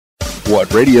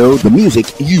What Radio, the music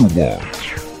you want.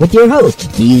 With your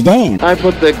host, Keys Dan. I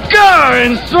put the go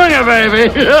in swinger, baby.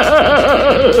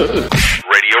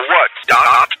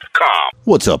 RadioWhat.com.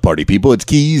 What's up, party people? It's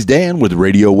Keys Dan with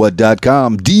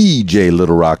RadioWhat.com,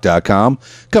 DJLittleRock.com,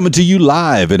 coming to you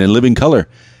live and in living color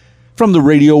from the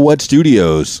Radio What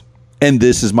studios. And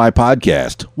this is my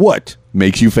podcast, What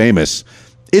Makes You Famous.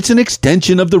 It's an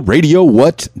extension of the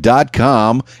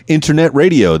RadioWhat.com internet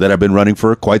radio that I've been running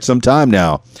for quite some time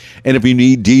now. And if you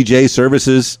need DJ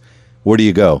services, where do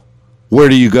you go? Where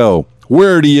do you go?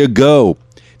 Where do you go?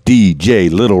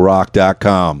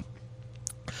 DJLittleRock.com.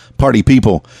 Party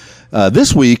people,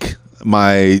 this week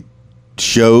my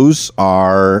shows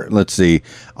are, let's see,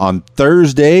 on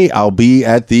Thursday I'll be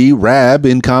at the RAB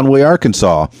in Conway,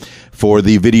 Arkansas for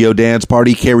the Video Dance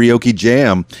Party Karaoke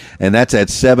Jam, and that's at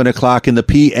 7 o'clock in the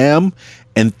p.m.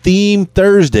 And Theme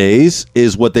Thursdays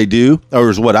is what they do,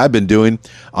 or is what I've been doing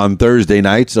on Thursday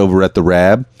nights over at the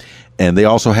RAB. And they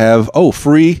also have,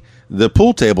 free, the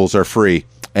pool tables are free,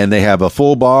 and they have a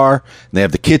full bar, and they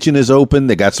have the kitchen is open,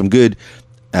 they got some good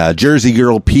Jersey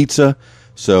Girl pizza,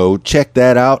 so check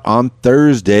that out on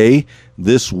Thursday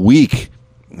this week.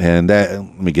 And that,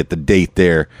 let me get the date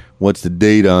there. What's the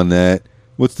date on that?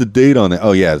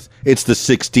 Oh, yeah, it's the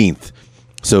 16th.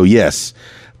 So, yes,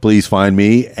 please find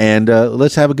me, and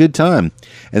let's have a good time.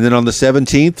 And then on the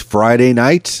 17th, Friday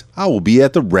night, I will be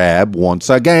at the RAB once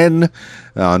again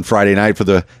on Friday night for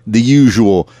the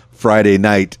usual Friday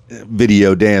night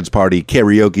video dance party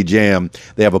karaoke jam.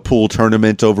 They have a pool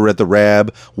tournament over at the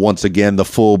RAB. Once again, the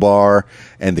full bar,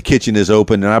 and the kitchen is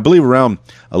open. And I believe around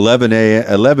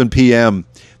 11 p.m.,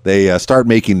 they start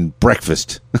making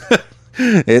breakfast.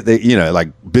 Like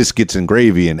biscuits and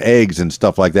gravy and eggs and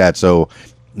stuff like that. So,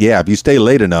 yeah, if you stay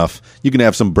late enough, you can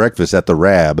have some breakfast at the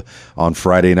RAB on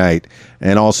Friday night.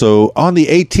 And also on the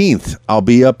 18th, I'll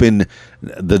be up in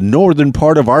the northern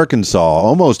part of Arkansas,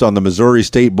 almost on the Missouri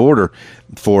state border,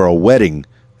 for a wedding.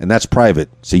 And that's private,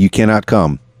 so you cannot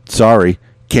come. Sorry,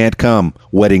 can't come,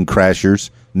 wedding crashers.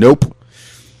 Nope.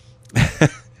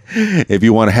 If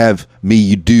you want to have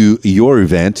me do your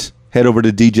event, head over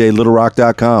to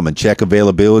DJLittleRock.com and check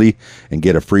availability and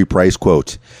get a free price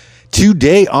quote.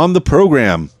 Today on the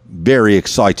program, very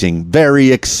exciting.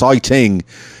 Lyshell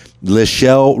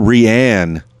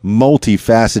RèAnn,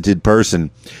 multifaceted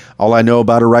person. All I know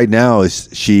about her right now is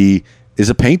she is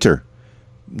a painter.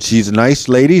 She's a nice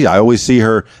lady. I always see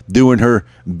her doing her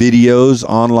videos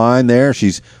online there.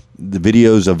 She's the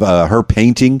videos of her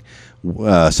painting,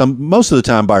 most of the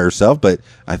time by herself, but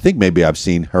I think maybe I've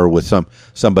seen her with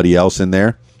somebody else in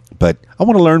there. But I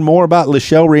want to learn more about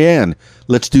Lyshell RèAnn.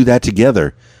 Let's do that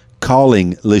together.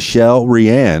 Calling Lyshell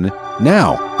RèAnn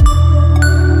now.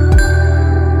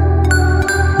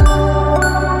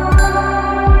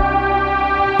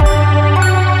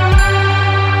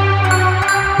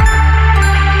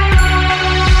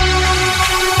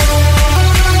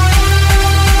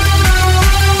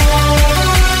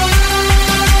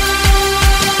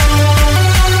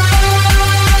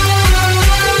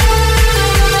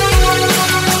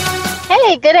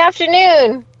 Hey, good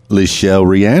afternoon. Lyshell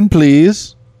RèAnn,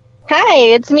 please. Hi,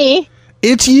 it's me.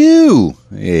 It's you.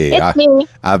 Hey, it's me.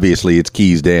 Obviously, it's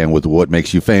Keys Dan with What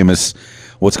Makes You Famous.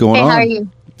 What's going on? How are you?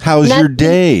 How's your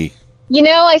day? You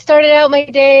know, I started out my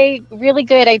day really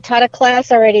good. I taught a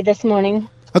class already this morning.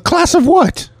 A class of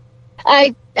what?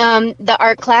 The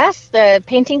art class, the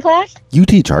painting class. You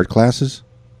teach art classes?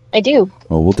 I do.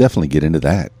 Well, we'll definitely get into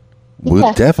that.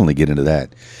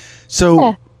 So,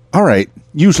 Yeah. All right.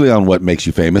 Usually on What Makes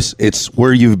You Famous, it's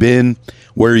where you've been,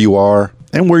 where you are,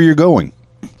 and where you're going.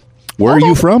 Where are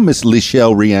you from, Miss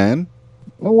Lyshell RèAnn?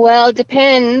 Well, it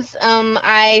depends.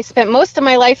 I spent most of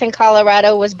my life in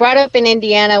Colorado, was brought up in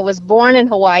Indiana, was born in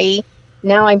Hawaii.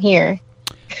 Now I'm here.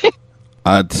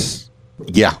 That's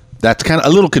kind of a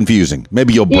little confusing.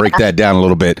 Maybe you'll break that down a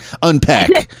little bit.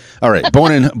 Unpack. All right,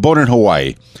 born in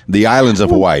Hawaii, the islands of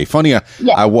Hawaii. Funny,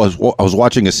 I was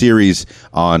watching a series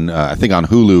on I think on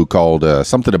Hulu called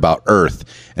something about Earth,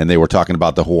 and they were talking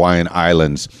about the Hawaiian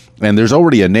Islands. And there's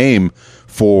already a name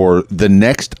for the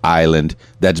next island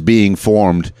that's being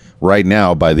formed right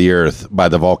now by the Earth, by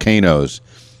the volcanoes.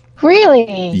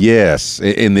 Really? Yes,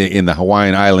 in the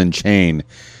Hawaiian island chain.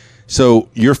 So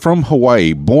you're from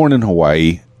Hawaii, born in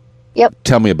Hawaii. Yep.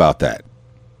 Tell me about that.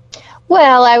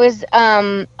 Well, I was,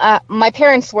 my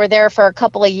parents were there for a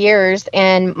couple of years,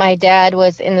 and my dad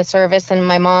was in the service, and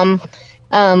my mom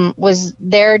was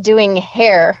there doing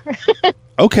hair.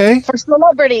 Okay. For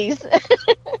celebrities.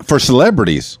 For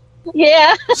celebrities?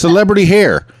 Yeah. Celebrity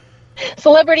hair.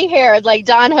 Celebrity hair, like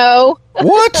Don Ho.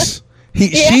 What?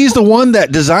 She's the one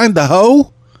that designed the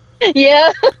hoe?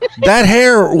 Yeah. That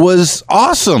hair was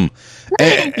awesome.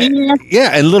 And,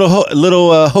 yeah, and little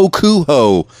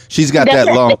Hoku-Ho. She's got that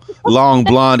long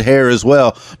blonde hair as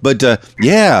well. But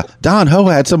yeah, Don Ho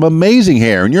had some amazing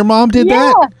hair, and your mom did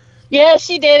that? Yeah,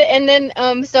 she did. And then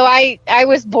so I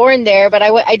was born there, but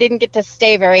I didn't get to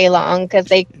stay very long because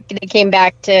they came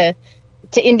back to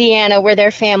Indiana where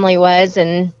their family was,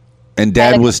 and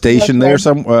Dad was stationed there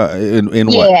in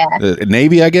what?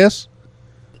 Navy, I guess.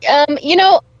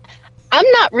 I'm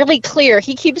not really clear.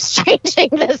 He keeps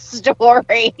changing the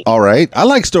story. All right. I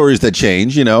like stories that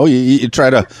change. You try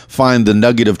to find the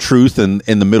nugget of truth in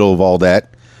the middle of all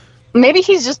that. Maybe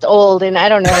he's just old, and I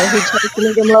don't know. He tries to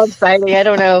make him more exciting. I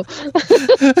don't know.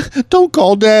 Don't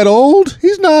call Dad old.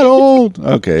 He's not old.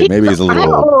 Okay, maybe he's a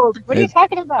little old. What are you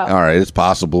talking about? All right, it's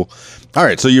possible. All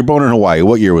right, so you're born in Hawaii.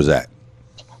 What year was that?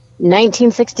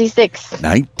 1966.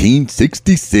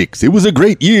 1966. It was a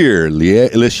great year.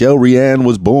 Lyshell RèAnn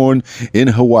was born in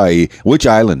Hawaii. Which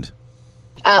island?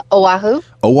 Oahu.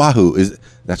 Oahu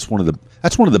that's one of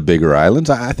the bigger islands.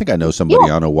 I think I know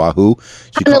somebody on Oahu.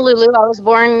 Honolulu. I was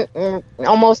born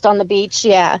almost on the beach.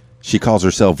 Yeah. She calls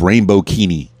herself Rainbow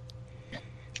Kini.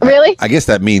 Really? I guess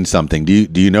that means something. Do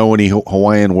you know any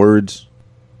Hawaiian words?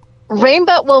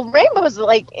 Rainbow. Well, rainbows,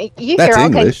 like you That's hear all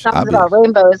English, kinds of songs about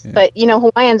rainbows, but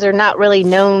Hawaiians are not really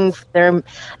known for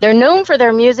they're known for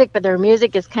their music, but their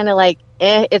music is kind of like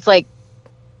it's like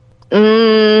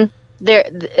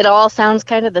it all sounds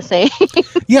kind of the same.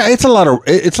 Yeah, it's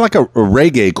like a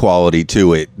reggae quality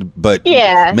to it, but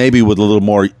maybe with a little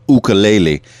more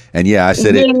ukulele. And yeah, I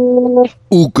said it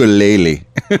ukulele.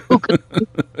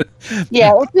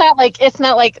 Yeah, it's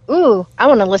not like ooh, I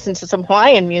want to listen to some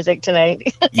Hawaiian music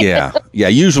tonight. Yeah.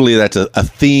 Usually that's a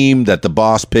theme that the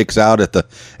boss picks out at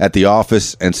the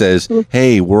office and says,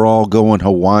 "Hey, we're all going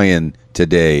Hawaiian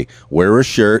today. Wear a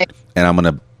shirt, and I'm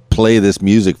going to play this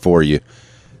music for you.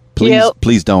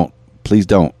 Please don't.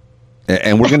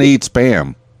 And we're going to eat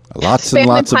spam. Lots and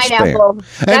lots of spam.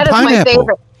 That is my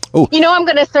favorite. Oh, I'm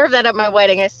going to serve that at my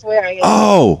wedding. I swear. I am.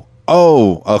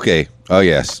 Oh, okay. Oh,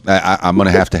 yes. I'm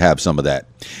going to have some of that.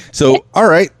 So, all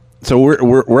right. So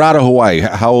we're out of Hawaii.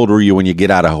 How old were you when you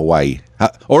get out of Hawaii?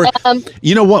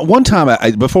 One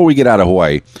time, before we get out of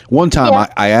Hawaii,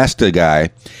 I asked a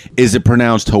guy, is it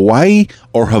pronounced Hawaii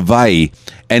or Hawaii?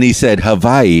 And he said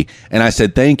Hawaii. And I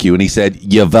said, thank you. And he said,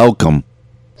 you're welcome.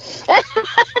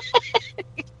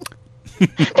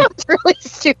 That's really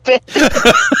stupid.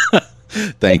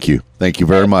 Thank you. Thank you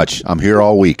very much. I'm here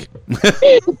all week.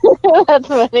 That's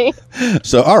funny.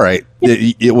 So, all right.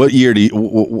 What year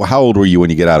how old were you when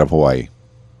you get out of Hawaii?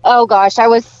 Oh, gosh. I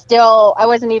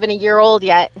wasn't even a year old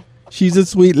yet. She's a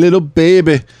sweet little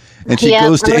baby. And she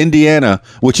goes to Indiana,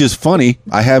 which is funny.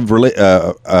 I have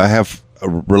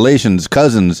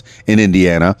cousins in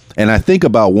Indiana. And I think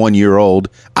about 1 year old.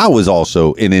 I was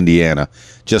also in Indiana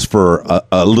just for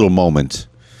a little moment.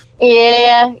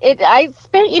 Yeah, I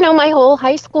spent, my whole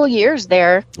high school years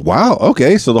there. Wow.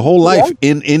 Okay. So the whole life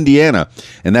in Indiana.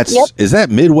 And is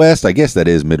that Midwest? I guess that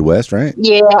is Midwest, right?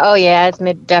 Yeah. Oh, yeah. It's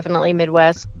definitely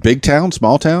Midwest. Big town,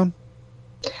 small town?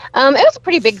 It was a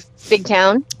pretty big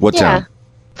town. What town?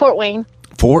 Fort Wayne.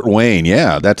 Fort Wayne.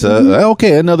 Yeah. That's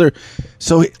okay. Another.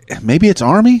 So maybe it's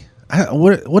Army?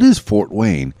 What is Fort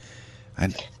Wayne?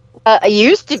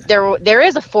 There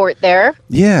is a fort there.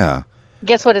 Yeah.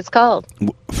 Guess what it's called?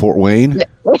 Fort Wayne.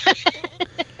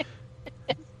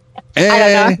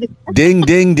 I don't know. Ding,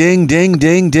 ding, ding, ding,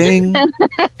 ding, ding.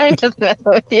 I'm just messing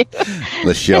with you.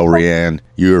 Lyshell RèAnn,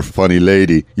 you're a funny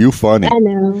lady. You funny. I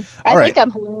know. I think I'm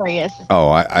hilarious. Oh,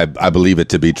 I believe it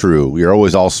to be true. You're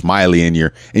always all smiley in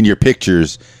your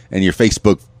pictures and your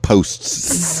Facebook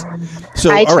posts.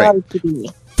 So, all right.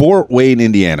 Fort Wayne,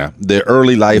 Indiana. The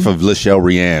early life of Lyshell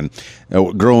RèAnn.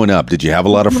 Growing up, did you have a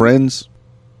lot of friends?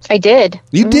 I did.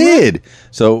 You did.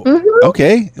 So,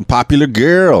 okay. Popular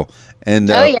girl.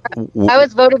 And I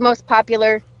was voted most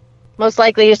popular, most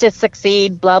likely to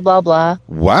succeed, blah, blah, blah.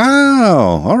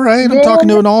 Wow. All right. I'm talking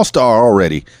to an all-star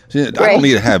already. I don't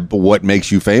need to have what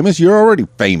makes you famous. You're already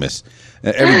famous.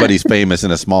 Everybody's famous in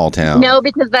a small town. No,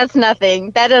 because that's nothing.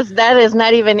 That is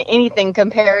not even anything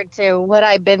compared to what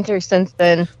I've been through since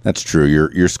then. That's true.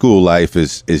 Your school life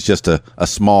is just a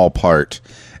small part.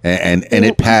 And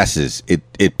it passes.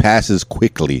 It passes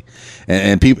quickly,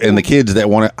 and people and the kids that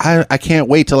want to. I can't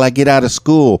wait till I get out of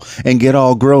school and get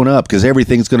all grown up because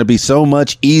everything's going to be so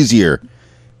much easier.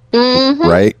 Mm-hmm.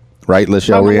 Right,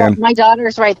 Lyshell RèAnn. My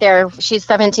daughter's right there. She's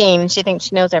 17. She thinks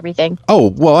she knows everything.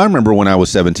 Oh well, I remember when I was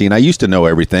 17. I used to know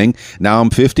everything. Now I'm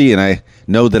 50, and I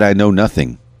know that I know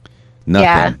nothing.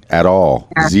 Nothing at all.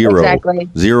 Yeah, Zero. exactly.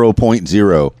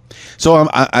 0.0. So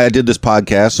I did this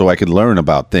podcast so I could learn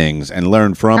about things and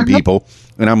learn from people.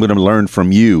 And I'm going to learn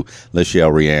from you,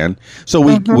 Lyshell RèAnn. So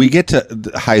we get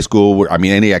to high school.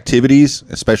 Any activities,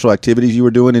 special activities you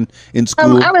were doing in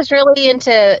school? I was really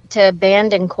into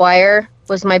band and choir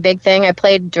was my big thing. I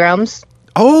played drums.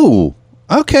 Oh,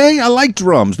 okay. I like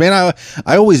drums, man.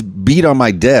 I always beat on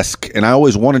my desk, and I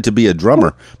always wanted to be a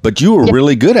drummer. But you were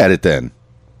really good at it then.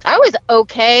 I was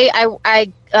okay.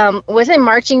 I was in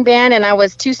marching band, and I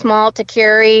was too small to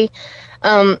carry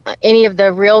any of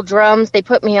the real drums. They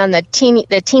put me on the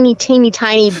teeny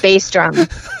tiny bass drum.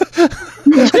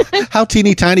 How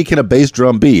teeny tiny can a bass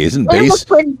drum be? Isn't It was bass?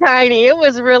 pretty tiny. It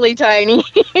was really tiny.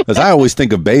 Because I always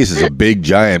think of bass as a big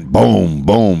giant boom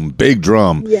boom big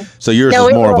drum. Yeah. So yours No,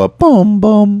 is it more of was- a boom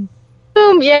boom.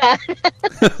 Boom, yeah.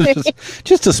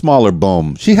 Just a smaller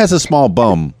bum. She has a small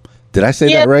bum. Did I say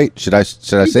Yeah. that right? Should I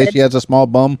say she has a small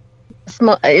bum?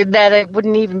 Small, that it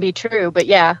wouldn't even be true, but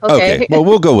yeah. Okay. Well,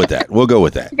 we'll go with that.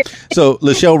 So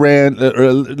Lyshell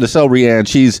RèAnn,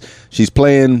 she's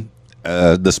playing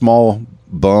the small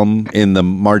bum in the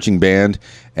marching band,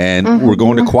 and we're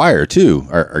going to choir too.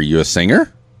 Are you a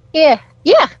singer? Yeah.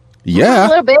 Yeah. A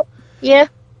little bit. Yeah.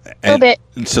 A little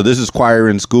bit. So this is choir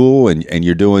in school, and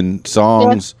you're doing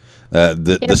songs,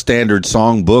 the standard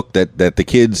song book that the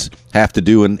kids have to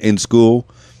do in school,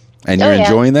 and you're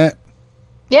enjoying that.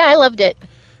 Yeah, I loved it.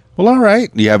 Well, all right.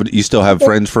 You still have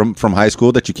friends from high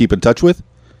school that you keep in touch with?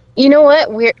 You know what?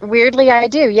 Weirdly, I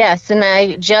do. Yes, and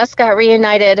I just got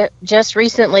reunited just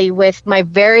recently with my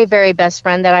very, very best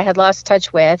friend that I had lost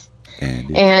touch with,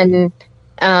 and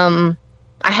I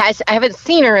haven't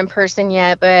seen her in person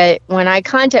yet. But when I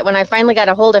finally got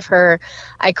a hold of her,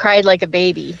 I cried like a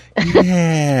baby.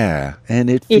 Yeah, and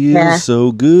it feels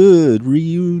so good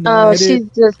reunited.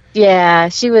 Oh,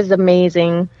 she was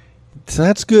amazing. So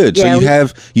that's good. Yeah,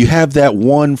 so you have that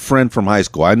one friend from high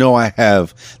school. I know I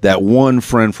have that one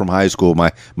friend from high school,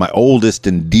 my oldest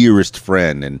and dearest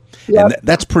friend, and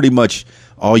that's pretty much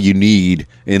all you need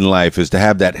in life is to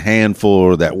have that handful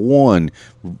or that one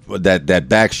that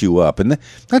backs you up, and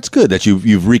that's good that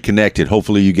you've reconnected.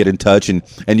 Hopefully, you get in touch and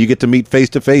you get to meet face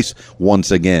to face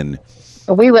once again.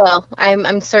 We will.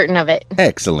 I'm certain of it.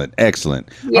 Excellent. Yeah.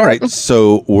 All right.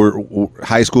 So we're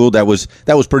high school. That was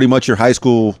pretty much your high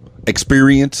school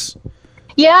experience.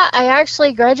 Yeah, I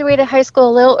actually graduated high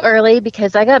school a little early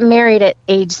because I got married at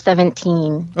age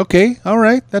 17. Okay. All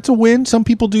right. That's a win. Some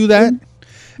people do that.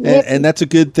 And that's a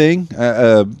good thing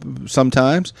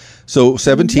sometimes. So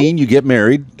 17, you get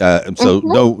married. So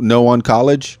no on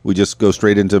college. We just go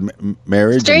straight into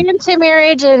marriage. Into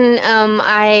marriage, and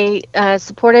I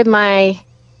supported my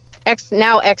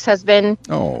ex-husband.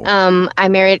 Oh.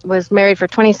 I was married for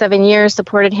 27 years.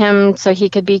 Supported him so he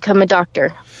could become a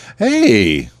doctor.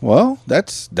 Hey, well,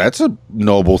 that's a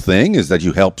noble thing. Is that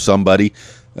you help somebody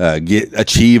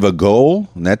achieve a goal,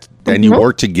 and you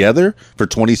work together for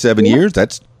 27 years.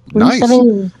 That's nice.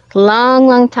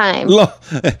 Long time.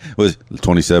 Was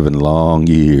 27 long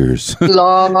years.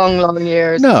 long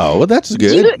years. No, well, that's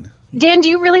good. Dan, do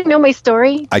you really know my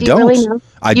story? I don't. Really know?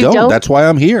 I don't. That's why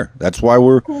I'm here. That's why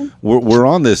we're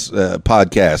on this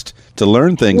podcast to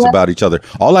learn things about each other.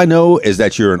 All I know is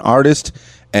that you're an artist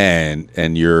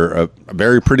and you're a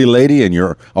very pretty lady and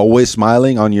you're always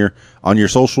smiling on your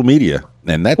social media,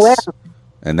 and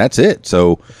that's it.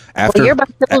 So after you're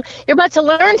about to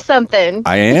learn something.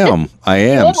 I am.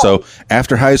 Yeah. So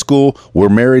after high school, we're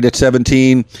married at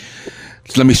 17.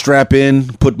 So let me strap in,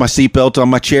 put my seatbelt on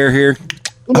my chair here.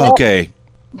 Okay.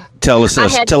 Tell us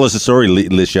a story,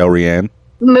 Lyshell RèAnn.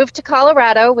 Moved to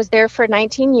Colorado, was there for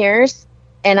 19 years,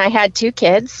 and I had 2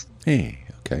 kids. Hey,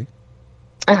 okay.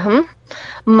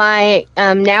 My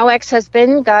now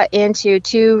ex-husband got into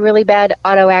 2 really bad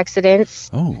auto accidents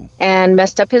and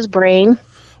messed up his brain.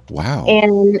 Wow.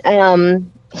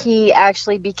 And he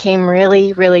actually became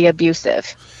really, really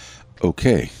abusive.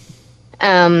 Okay.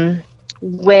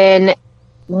 When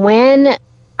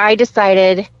I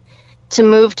decided to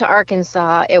move to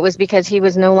Arkansas, it was because he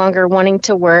was no longer wanting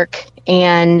to work,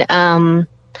 and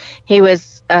he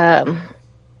was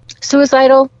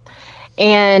suicidal.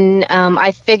 And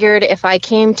I figured if I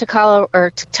came to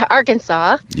to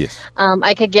Arkansas,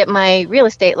 I could get my real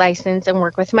estate license and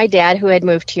work with my dad, who had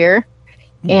moved here,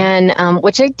 and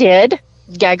which I did.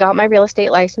 Yeah, I got my real estate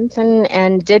license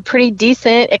and did pretty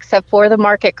decent, except for the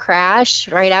market crash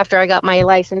right after I got my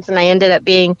license, and I ended up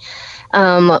being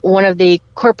one of the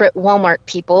corporate Walmart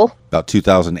people. About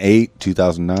 2008,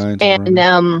 2009.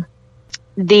 And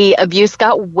the abuse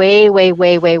got way, way,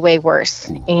 way, way, way worse.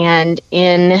 And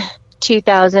in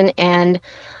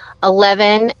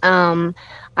 2011,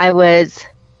 I was,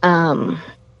 they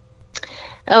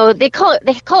call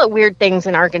it weird things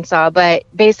in Arkansas, but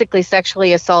basically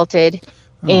sexually assaulted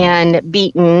and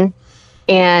beaten.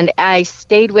 And I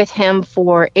stayed with him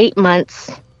for 8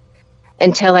 months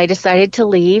until I decided to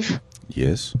leave.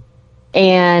 Yes.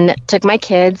 And took my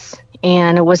kids,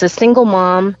 and was a single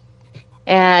mom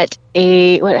at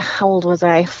how old was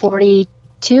I?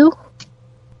 42,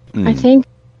 I think.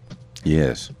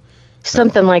 Yes.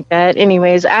 Something like that.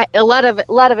 Anyways, a lot of it,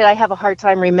 I have a hard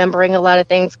time remembering a lot of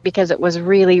things because it was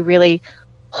really, really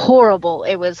horrible.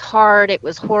 It was hard. It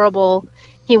was horrible.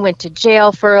 He went to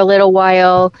jail for a little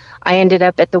while. I ended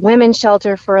up at the women's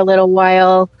shelter for a little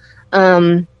while.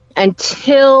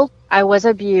 Until I was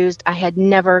abused, I had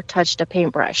never touched a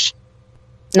paintbrush.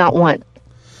 Not once.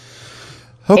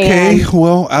 Okay,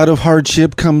 well, out of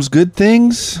hardship comes good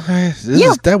things.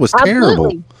 That was terrible.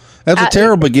 Absolutely. That's a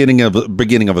terrible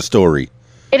beginning of a story.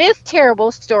 It is a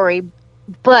terrible story,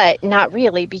 but not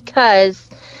really, because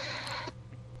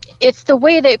it's the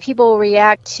way that people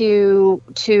react to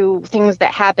things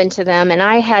that happen to them. And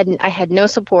I had no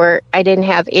support. I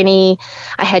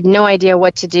had no idea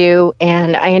what to do.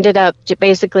 And I ended up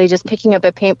basically just picking up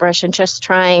a paintbrush and just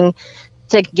trying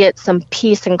to get some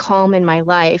peace and calm in my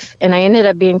life. And I ended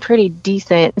up being pretty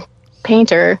decent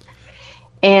painter.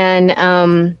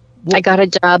 And I got a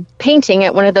job painting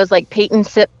at one of those like paint and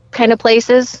sip kind of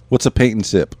places. What's a paint and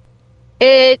sip?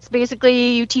 It's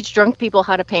basically you teach drunk people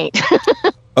how to paint.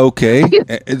 Okay.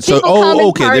 So,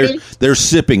 okay, they're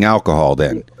sipping alcohol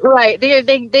then. Right.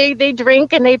 They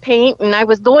drink and they paint. And I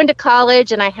was going to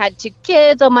college, and I had 2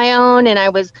 kids on my own, and I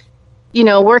was,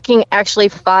 working actually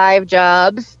 5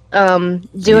 jobs,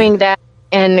 doing that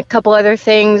and a couple other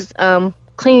things,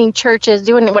 cleaning churches,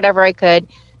 doing whatever I could.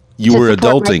 You were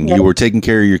adulting. You were taking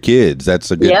care of your kids. That's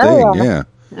a good thing. Yeah.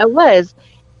 I was.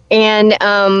 And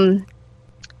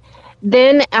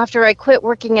then after I quit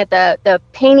working at the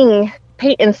paint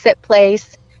and sip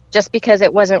place, just because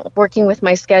it wasn't working with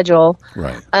my schedule.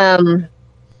 Right.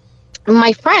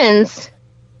 My friends,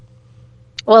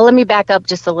 well, let me back up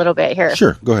just a little bit here.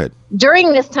 Sure. Go ahead.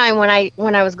 During this time when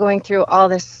I was going through all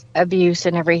this abuse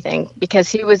and everything,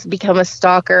 because he was become a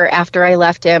stalker after I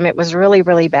left him, it was really,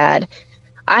 really bad.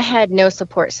 I had no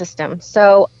support system.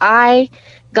 So I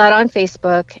got on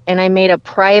Facebook and I made a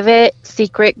private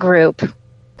secret group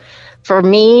for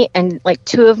me and like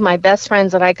 2 of my best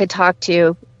friends that I could talk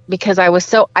to, because I was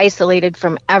so isolated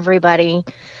from everybody.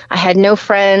 I had no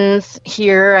friends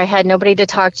here. I had nobody to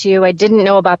talk to. I didn't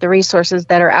know about the resources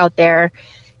that are out there.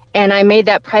 And I made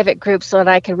that private group so that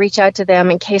I could reach out to them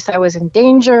in case I was in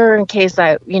danger, in case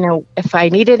if I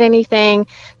needed anything.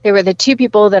 They were the 2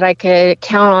 people that I could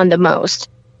count on the most.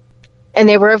 And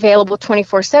they were available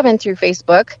 24/7 through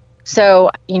Facebook.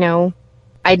 So,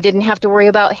 I didn't have to worry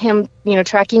about him,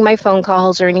 tracking my phone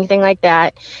calls or anything like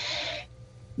that.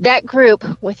 That group,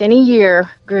 within a year,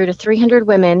 grew to 300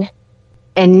 women.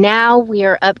 And now we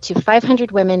are up to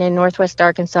 500 women in Northwest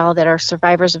Arkansas that are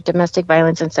survivors of domestic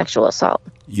violence and sexual assault.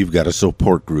 You've got a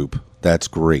support group. That's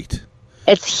great.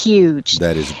 It's huge.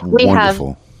 That is we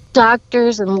wonderful. Have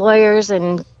doctors and lawyers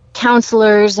and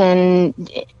counselors and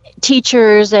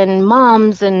teachers and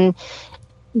moms and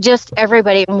just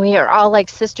everybody. And we are all like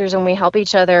sisters, and we help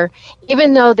each other.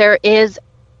 Even though there is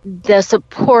the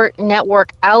support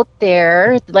network out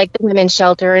there, like the women's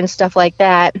shelter and stuff like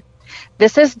that,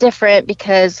 this is different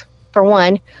because, for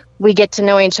one, we get to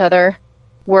know each other.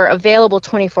 We're available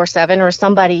 24/7, or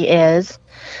somebody is.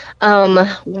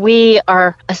 We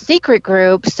are a secret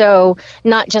group, so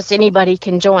not just anybody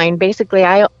can join. Basically,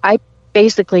 I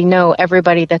basically know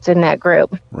everybody that's in that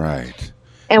group. Right.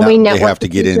 And now, we network. They have to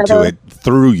get into it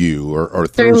through you or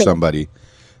through somebody.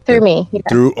 Through me. Yeah.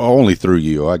 Only through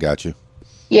you. I got you.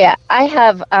 Yeah, I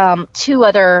have 2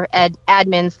 other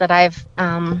admins that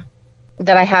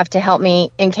I have to help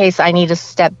me in case I need to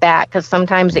step back, because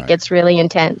sometimes it gets really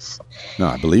intense. No,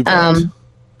 I believe that.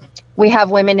 We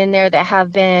have women in there that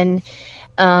have been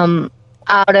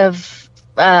out of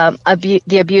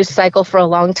the abuse cycle for a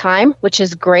long time, which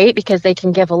is great because they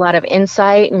can give a lot of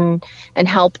insight and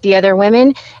help the other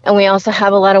women. And we also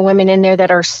have a lot of women in there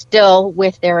that are still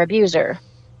with their abuser.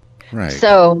 Right.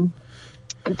 So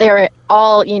they're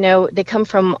all, they come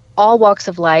from all walks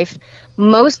of life.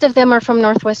 Most of them are from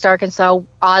Northwest Arkansas.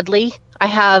 Oddly, I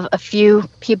have a few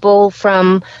people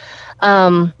from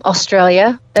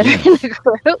Australia that are in the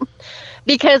group,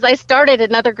 because I started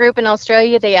another group in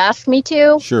Australia. They asked me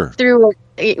to. Sure.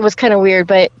 It was kind of weird,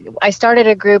 but I started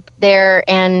a group there,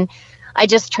 and I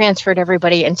just transferred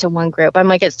everybody into one group. I'm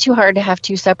like, it's too hard to have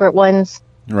 2 separate ones.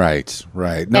 Right.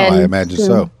 No, I imagine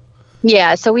so.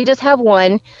 Yeah, so we just have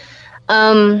one.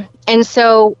 And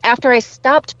so after I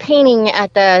stopped painting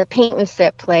at the paint and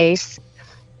sip place,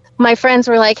 my friends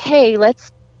were like, hey,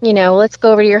 let's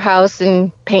go over to your house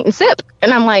and paint and sip.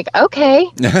 And I'm like, okay.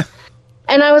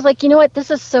 And I was like, you know what?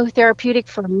 This is so therapeutic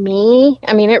for me.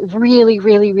 I mean, it really,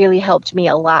 really, really helped me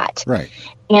a lot. Right.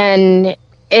 And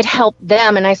it helped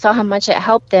them. And I saw how much it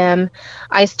helped them.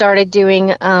 I started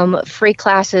doing free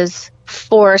classes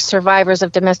for survivors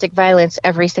of domestic violence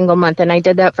every single month. And I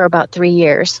did that for about 3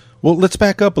 years. Well, let's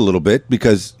back up a little bit,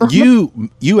 because you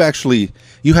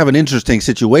have an interesting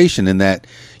situation in that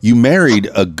you married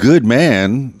a good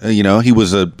man.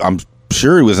 I'm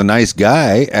sure he was a nice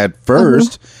guy at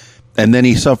first, and then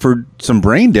he suffered some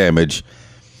brain damage,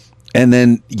 and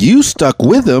then you stuck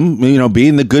with him.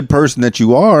 Being the good person that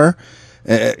you are,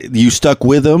 you stuck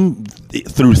with him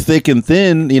through thick and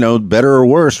thin. Better or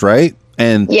worse, right?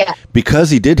 And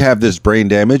because he did have this brain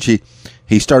damage,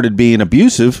 he started being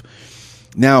abusive.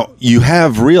 Now, you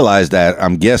have realized that,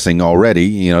 I'm guessing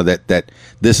already, that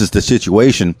this is the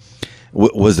situation.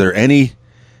 Was there any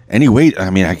way? I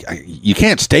mean, you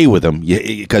can't stay with him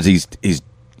because he's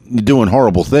doing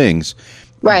horrible things.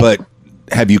 Right. But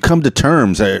have you come to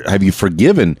terms? Have you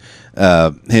forgiven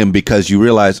him because you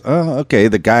realize, oh, okay,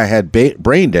 the guy had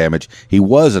brain damage. He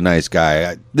was a nice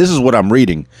guy. This is what I'm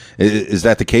reading. Is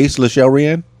that the case, Lyshell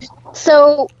RèAnn?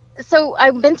 So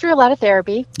I've been through a lot of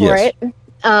therapy for it.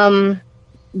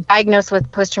 Diagnosed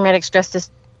with post-traumatic stress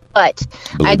disorder, but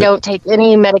I don't take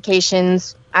any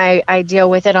medications. I deal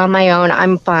with it on my own.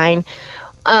 I'm fine.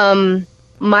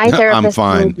 My therapist. I'm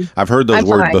fine. I've heard those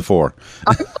words before.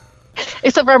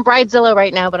 Except for I'm Bridezilla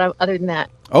right now, but other than that.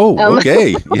 Oh,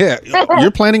 okay. Yeah.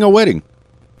 You're planning a wedding.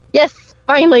 Yes,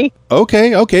 finally.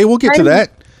 Okay. We'll get to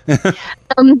that.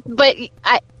 But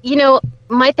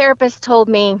my therapist told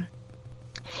me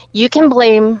you can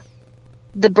blame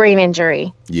the brain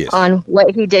injury on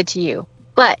what he did to you.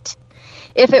 But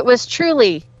if it was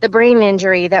truly the brain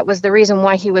injury that was the reason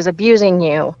why he was abusing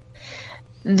you,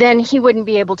 then he wouldn't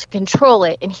be able to control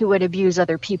it, and he would abuse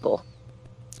other people.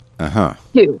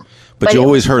 Too. But you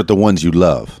always hurt the ones you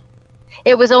love.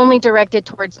 It was only directed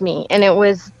towards me, and it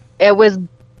was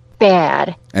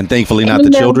bad. And thankfully not the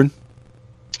children?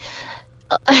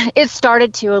 It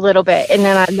started to a little bit, and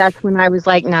then that's when I was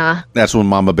like, nah. That's when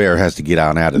Mama Bear has to get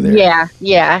out of there.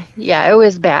 Yeah, it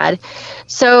was bad.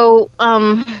 So,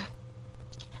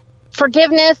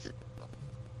 forgiveness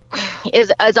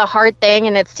is a hard thing,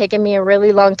 and it's taken me a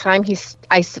really long time.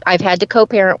 I've had to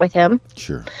co-parent with him.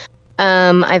 Sure.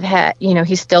 I've had,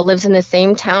 he still lives in the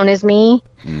same town as me.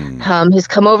 He's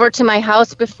come over to my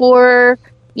house before,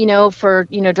 for,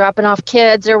 dropping off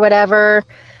kids or whatever.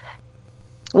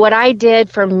 What I did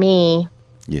for me,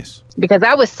 because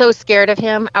I was so scared of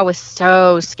him. I was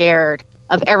so scared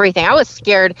of everything. I was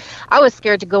scared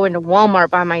to go into Walmart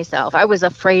by myself. I was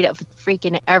afraid of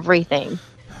freaking everything.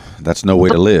 That's no way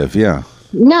to live. Yeah.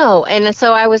 No. And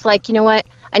so I was like, you know what?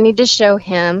 I need to show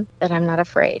him that I'm not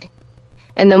afraid.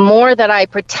 And the more that I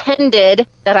pretended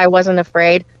that I wasn't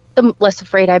afraid, the less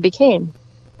afraid I became.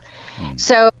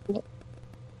 So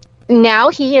now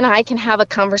he and I can have a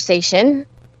conversation,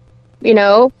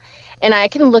 and I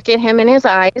can look at him in his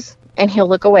eyes and he'll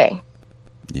look away.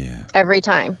 Yeah. Every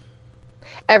time.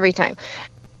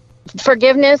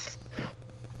 Forgiveness,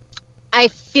 I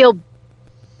feel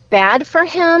bad for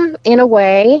him in a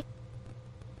way.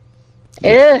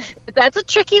 That's a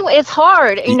tricky way. It's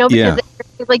hard, because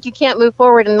it's like you can't move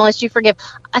forward unless you forgive.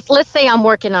 Let's say I'm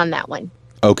working on that one.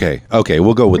 Okay,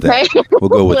 we'll go with that. We'll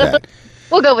go with that.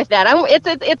 We'll go with that.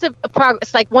 It's a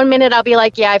progress. Like 1 minute I'll be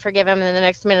like, yeah, I forgive him, and then the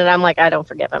next minute I'm like, I don't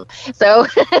forgive him. So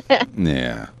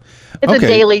yeah, it's a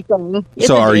daily thing.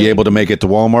 So are you able to make it to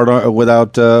Walmart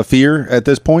without fear at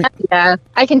this point? Yeah,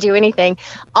 I can do anything.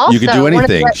 Also, you can do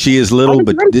anything. She is little,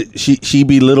 but she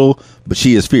be little, but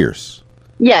she is fierce.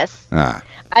 Yes.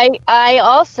 I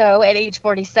also, at age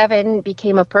 47,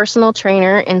 became a personal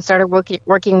trainer and started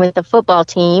working with the football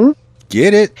team.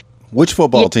 Get it? Which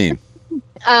football team?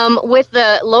 With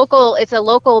it's a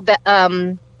local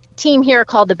team here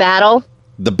called The Battle.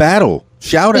 The Battle.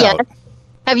 Shout out. Yes.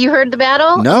 Have you heard The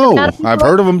Battle? No, I've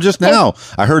heard of them just now.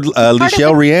 I heard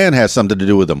Lyshell RèAnn has something to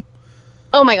do with them.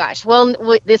 Oh my gosh. Well,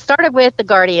 it started with the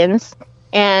Guardians.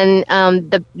 And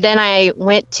then I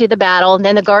went to The Battle, and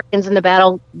then the Guardians and The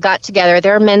Battle got together.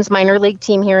 They're a men's minor league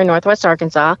team here in Northwest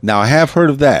Arkansas. Now, I have heard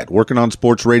of that, working on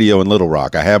sports radio in Little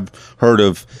Rock. I have heard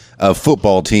of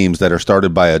football teams that are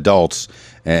started by adults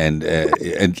and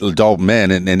adult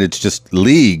men, and it's just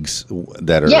leagues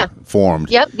that are formed.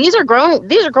 Yep, these are grown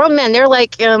men. They're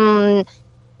like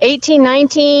 18,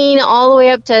 19, all the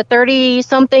way up to 30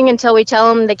 something until we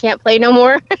tell them they can't play no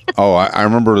more. Oh, I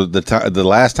remember the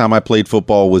last time I played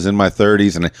football was in my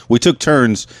 30s, and we took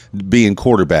turns being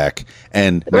quarterback.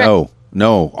 And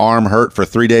no, arm hurt for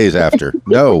 3 days after.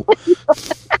 No.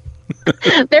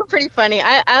 They're pretty funny.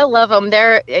 I love them.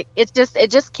 It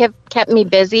just kept me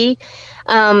busy.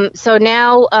 So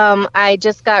now I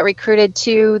just got recruited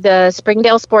to the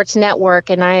Springdale Sports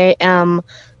Network, and I am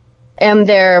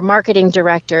their marketing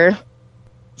director.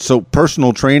 So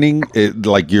personal training,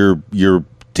 like you're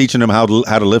teaching them how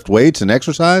to lift weights and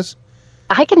exercise?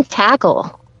 I can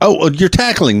tackle. Oh, you're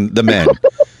tackling the men.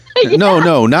 Yeah.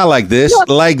 No, not like this.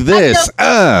 No, like this.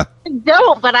 I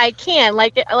don't, but I can.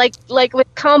 Like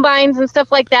with combines and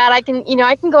stuff like that, I can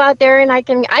go out there and I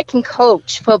can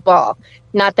coach football.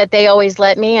 Not that they always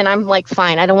let me, and I'm like,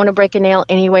 fine. I don't want to break a nail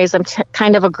anyways. I'm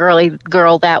kind of a girly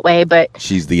girl that way, but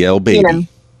she's the L baby.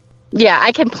 Yeah,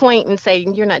 I can point and say,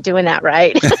 you're not doing that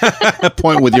right.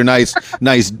 Point with your nice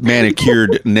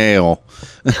manicured nail.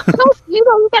 Well,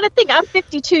 you got to think, I'm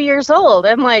 52 years old.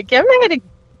 I'm like, I'm not going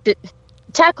to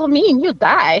tackle me and you'll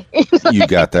die. You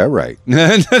got that right.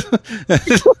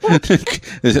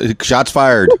 Shots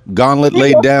fired. Gauntlet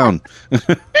laid down.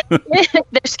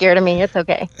 They're scared of me. It's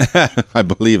okay. I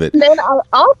believe it. And then I'll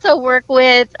also work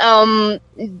with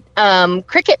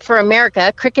Cricket for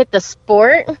America, Cricket the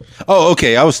sport. Oh,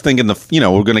 okay. I was thinking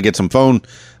we're going to get some phone.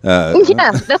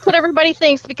 Yeah, that's what everybody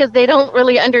thinks because they don't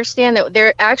really understand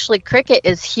that cricket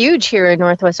is huge here in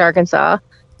Northwest Arkansas.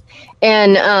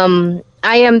 And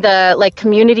I am the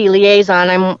community liaison.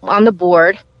 I'm on the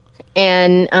board,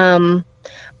 and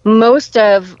most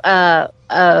of the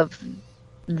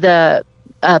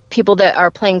people that are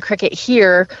playing cricket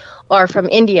here are from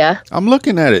India. I'm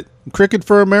looking at it. Cricket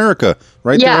for America,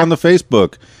 there on the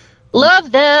Facebook.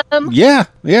 Love them. Yeah,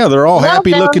 they're all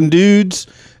happy-looking dudes,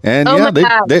 and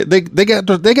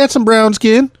they got some brown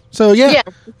skin. So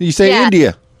you say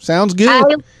India sounds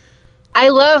good. I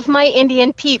love my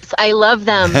Indian peeps. I love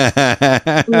them.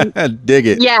 Dig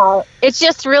it. Yeah, it's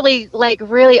just really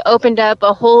opened up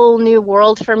a whole new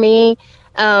world for me.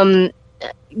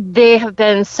 They have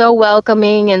been so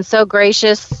welcoming and so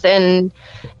gracious and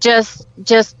just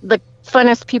the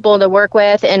funnest people to work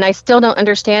with. And I still don't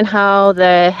understand how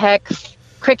the heck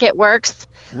cricket works.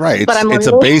 Right, it's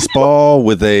a baseball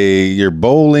with you're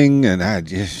bowling, and I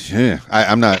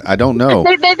don't know.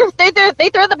 They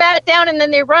throw the bat down and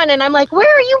then they run, and I'm like,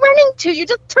 where are you running to? You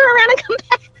just turn around and come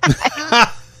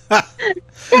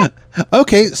back.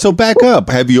 Okay, so back up.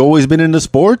 Have you always been into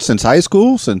sports since high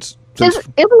school? Isn't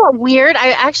that weird?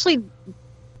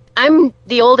 I'm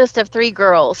the oldest of three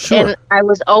girls, sure. And I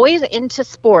was always into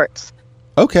sports.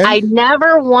 Okay. I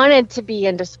never wanted to be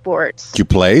into sports. Did you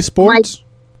play sports?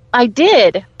 I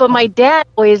did, but my dad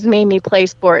always made me play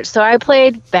sports. So I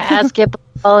played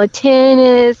basketball,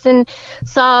 tennis, and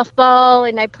softball,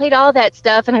 and I played all that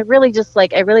stuff. And I really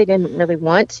didn't really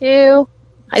want to.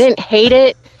 I didn't hate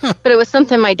it, but it was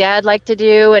something my dad liked to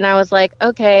do. And I was like,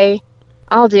 okay,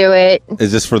 I'll do it.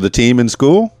 Is this for the team in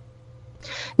school?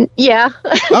 Yeah.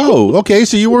 Oh, okay.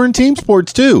 So you were in team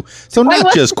sports too. So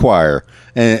not just choir.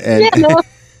 I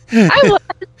was.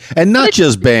 And not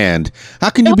just band. How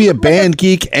can you be a band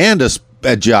geek and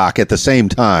a jock at the same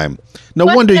time? No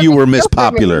wonder you were Miss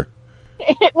Popular.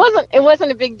 It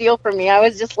wasn't a big deal for me. I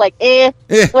was just like,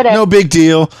 whatever. No big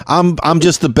deal. I'm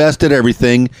just the best at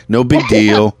everything. No big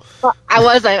deal. I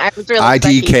wasn't. I was really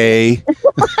IDK.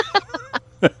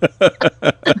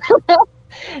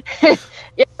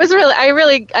 It was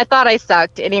really. I thought I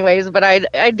sucked, anyways, but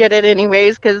I did it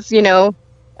anyways because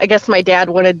I guess my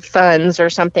dad wanted sons or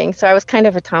something, so I was kind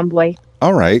of a tomboy.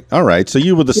 All right. So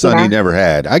you were the son he never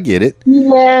had. I get it.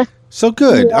 Yeah. So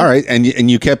good. Yeah. All right, and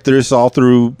you kept this all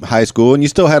through high school, and you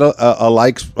still had a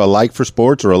like for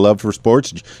sports or a love for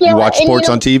sports. You watch sports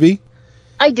on TV?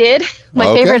 I did. My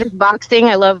favorite is boxing.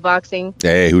 I love boxing.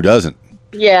 Hey, who doesn't?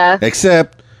 Yeah.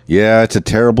 Except, it's a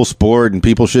terrible sport, and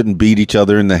people shouldn't beat each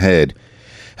other in the head.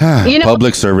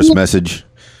 Public service message.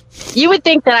 You would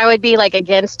think that I would be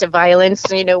against violence,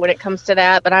 when it comes to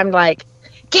that, but I'm like,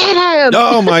 get him!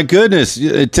 Oh my goodness!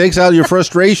 It takes out your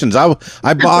frustrations. I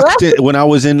boxed it when I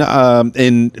was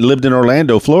lived in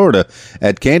Orlando, Florida,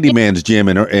 at Candyman's gym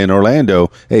in Orlando.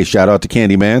 Hey, shout out to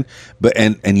Candyman! But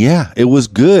and it was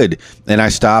good. And I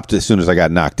stopped as soon as I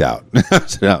got knocked out.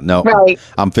 No, right.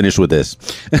 I'm finished with this.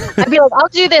 I'd be like, I'll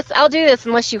do this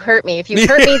unless you hurt me. If you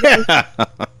hurt me, then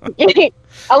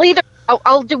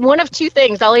I'll do one of two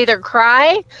things. I'll either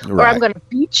cry or I'm going to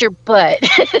beat your butt.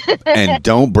 And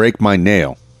don't break my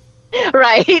nail.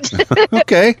 Right.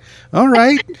 Okay. All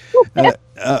right.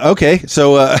 Okay.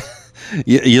 So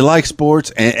You like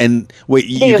sports, and wait,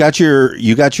 you got your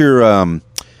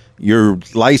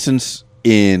license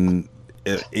in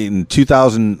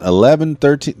 2011,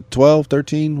 13, 12,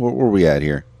 13. Where were we at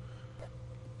here?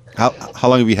 How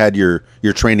long have you had your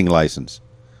training license?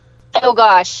 Oh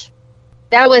gosh,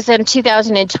 that was in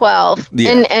 2012.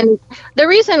 Yeah. And the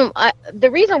reason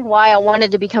why I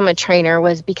wanted to become a trainer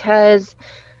was because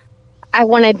I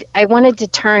wanted to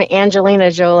turn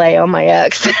Angelina Jolie on my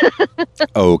ex.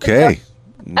 Okay.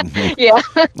 Yeah.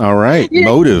 All right.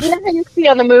 Motive. You know how you see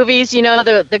on the movies,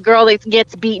 the girl that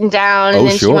gets beaten down and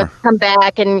then she wants to come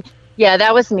back, and yeah,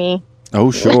 that was me. Oh,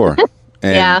 sure.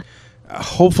 And yeah.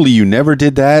 Hopefully you never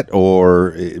did that,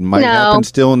 or it might happen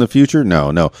still in the future.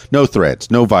 No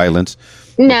threats, no violence.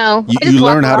 No. You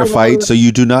learn how to fight, so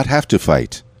you do not have to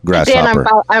fight. Grasshopper.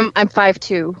 Dan, I'm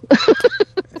 5'2".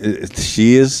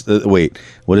 She is. Wait,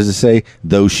 what does it say?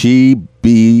 Though she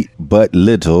be but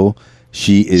little,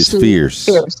 she is fierce.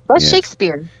 Fierce. That's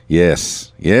Shakespeare.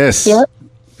 Yes. Yep.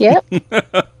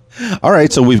 All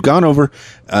right, so we've gone over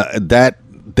that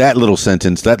little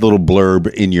sentence, that little blurb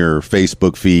in your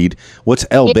Facebook feed. What's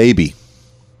L baby?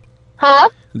 Huh?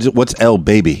 What's L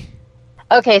baby?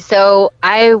 Okay, so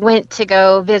I went to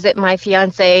go visit my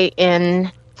fiance in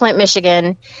Flint,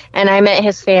 Michigan, and I met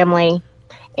his family,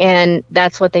 and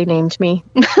that's what they named me.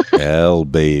 L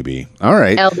baby. All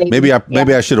right. L baby.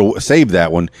 Maybe I should have saved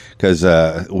that one, because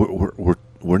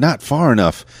we're not far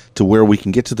enough to where we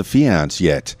can get to the fiance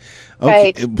yet.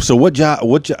 Okay. Right. So what job?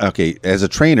 Okay, as a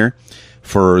trainer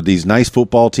for these nice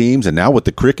football teams, and now with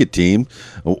the cricket team,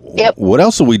 what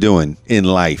else are we doing in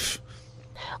life?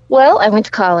 Well, I went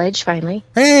to college finally.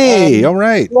 Hey, all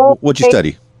right. What'd you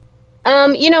study?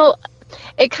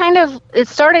 It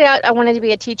started out I wanted to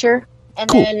be a teacher, and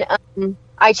then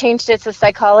I changed it to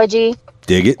psychology.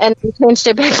 Dig it. And I changed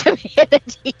it back to being a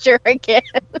teacher again.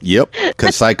 Yep,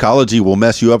 because psychology will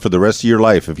mess you up for the rest of your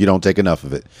life if you don't take enough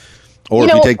of it, or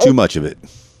if you take too much of it.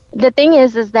 The thing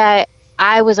is that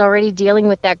I was already dealing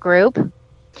with that group.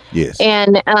 Yes.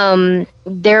 And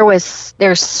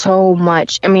there's so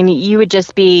much. I mean, you would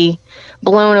just be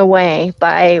blown away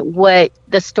by what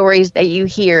the stories that you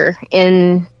hear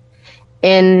in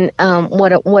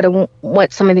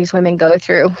what some of these women go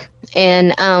through.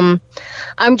 And I'm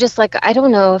just like, I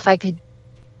don't know if I could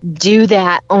do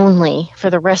that only for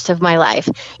the rest of my life,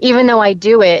 even though I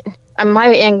do it.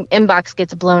 My inbox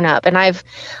gets blown up, and I've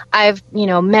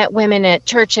met women at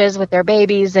churches with their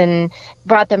babies and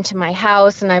brought them to my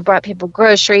house, and I brought people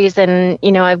groceries, and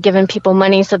I've given people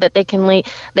money so that they can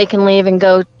leave and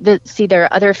go see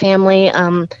their other family.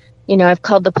 I've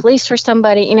called the police for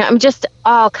somebody. I'm just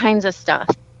all kinds of stuff.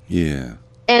 Yeah.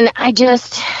 And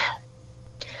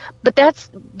but that's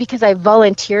because I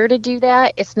volunteer to do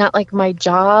that. It's not like my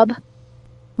job.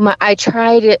 I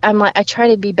try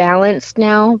to be balanced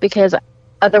now, because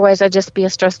otherwise I'd just be a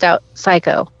stressed out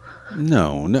psycho.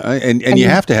 No, and you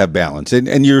have to have balance,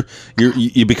 and you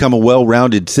become a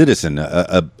well-rounded citizen,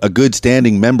 a good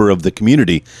standing member of the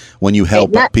community when you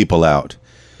help people out.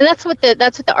 And that's what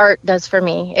the art does for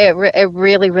me. It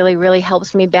really, really, really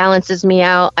helps me, balances me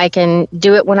out. I can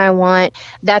do it when I want.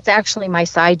 That's actually my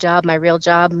side job, my real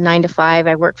job, 9 to 5.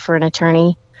 I work for an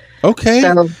attorney. Okay,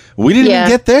 so, we didn't even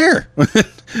get there.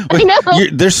 I know.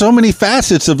 There's so many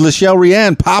facets of Lyshell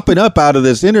RèAnn popping up out of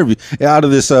this interview, out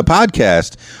of this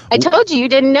podcast. I told you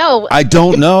didn't know. I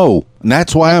don't know, and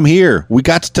that's why I'm here. We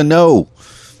got to know.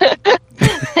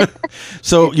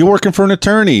 So you're working for an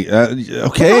attorney.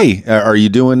 Okay, are you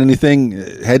doing anything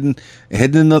heading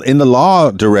in the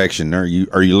law direction? Are you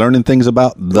learning things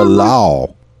about the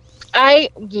law?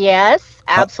 Yes,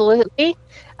 absolutely.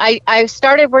 I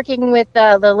started working with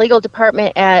the legal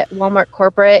department at Walmart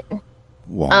Corporate.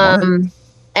 Walmart.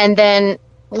 And then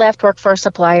left, work for a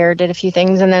supplier, did a few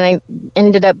things, and then I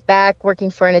ended up back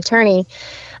working for an attorney.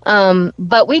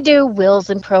 But we do wills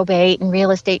and probate and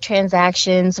real estate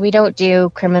transactions. We don't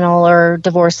do criminal or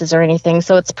divorces or anything,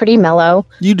 so it's pretty mellow.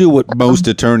 You do what most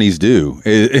attorneys do,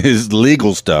 is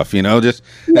legal stuff, just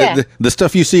the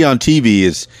stuff you see on TV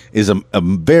is a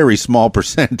very small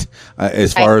percent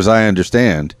as far as I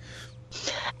understand.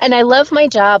 And I love my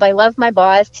job. I love my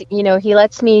boss. He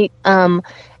lets me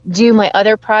do my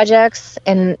other projects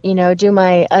and, do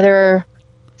my other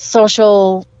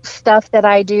social stuff that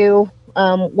I do.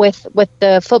 With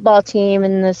the football team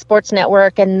and the sports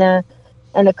network and the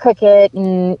cricket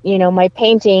and my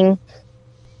painting.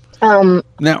 Now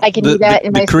I can do that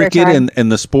in my spare cricket time.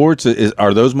 and the sports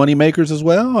are those money makers as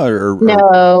well?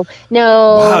 No.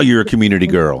 Wow, you're a community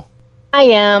girl. I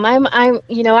am. I'm.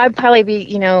 I'd probably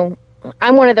be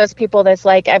I'm one of those people that's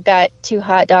like, I've got 2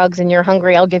 hot dogs and you're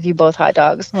hungry, I'll give you both hot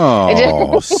dogs.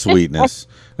 Oh, sweetness.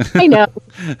 I know.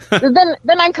 Then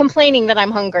I'm complaining that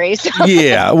I'm hungry. So.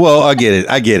 Yeah, well, I get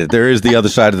it. There is the other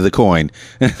side of the coin.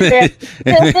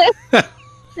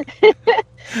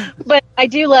 But I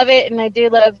do love it, and I do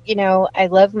love, I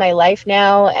love my life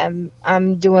now.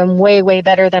 I'm doing way, way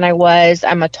better than I was.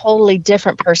 I'm a totally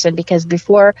different person, because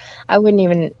before I wouldn't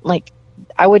even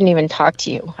talk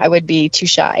to you. I would be too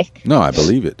shy. No, I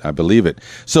believe it.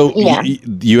 So Yeah.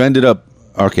 you ended up,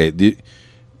 okay.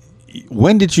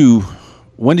 When did you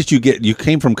you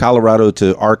came from Colorado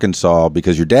to Arkansas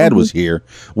because your dad was here.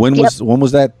 When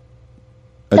was that?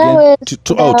 Again? That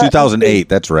was, 2008.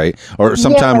 That's right. Or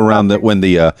sometime around when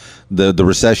the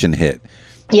recession hit.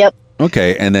 Yep.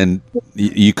 Okay, and then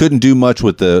you couldn't do much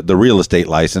with the real estate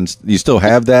license. You still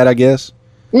have that, I guess?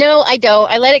 No, I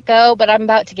don't. I let it go, but I'm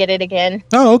about to get it again.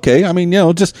 Oh, okay. I mean,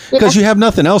 just because you have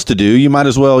nothing else to do, you might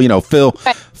as well,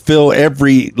 fill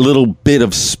every little bit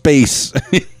of space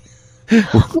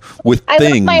with I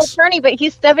things. love my attorney, but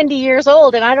he's 70 years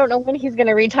old, and I don't know when he's going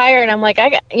to retire. And I'm like, I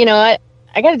got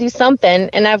to do something.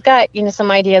 And I've got,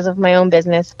 some ideas of my own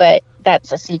business, but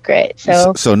that's a secret.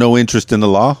 So no interest in the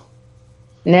law?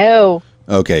 No.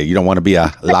 Okay, you don't want to be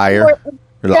a liar?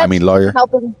 Lawyer?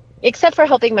 Except for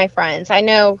helping my friends. I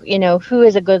know, who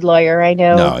is a good lawyer. I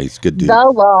know No, he's a good dude. The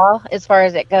law, as far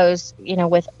as it goes,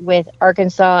 with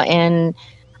Arkansas, and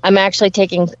I'm actually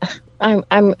taking.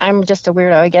 I'm just a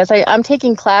weirdo, I guess. I'm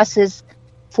taking classes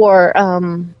for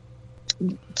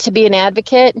to be an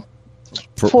advocate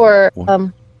for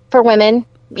women.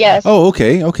 Yes. Oh,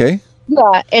 okay.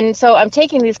 Yeah, and so I'm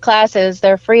taking these classes.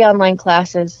 They're free online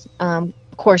classes,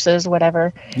 courses,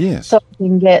 whatever. Yes. So I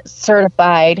can get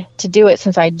certified to do it.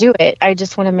 Since I do it, I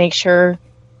just want to make sure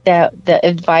that the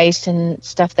advice and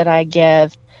stuff that I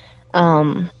give,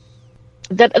 that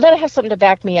I have something to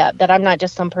back me up. That I'm not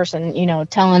just some person,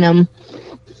 telling them,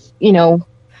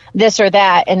 this or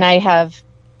that. And I have,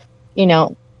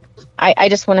 I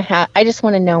just want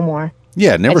to know more.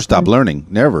 Yeah, never stop learning.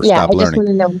 Never stop learning.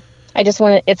 I just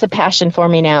want to know. It's a passion for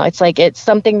me now. It's like, it's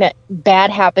something that bad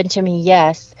happened to me,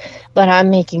 yes, but I'm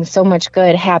making so much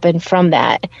good happen from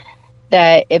that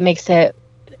it makes it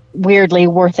weirdly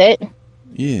worth it.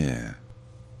 Yeah.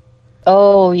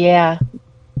 Oh, yeah.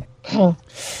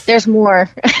 There's more.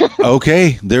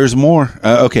 Okay, there's more.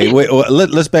 Okay, wait,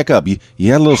 let's back up. You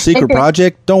had a little secret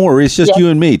project? Don't worry, it's just you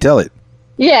and me. Tell it.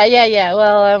 Yeah.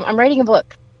 Well, I'm writing a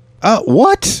book.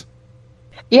 What?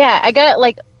 Yeah, I got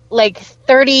like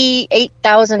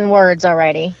 38,000 words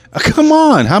already. Come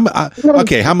on.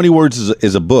 How many words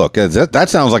is a book? That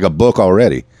sounds like a book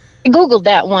already. I Googled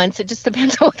that once. It just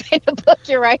depends on what kind of book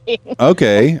you're writing.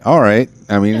 Okay. All right.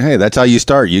 I mean, hey, that's how you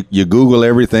start. You Google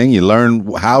everything. You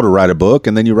learn how to write a book,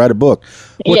 and then you write a book.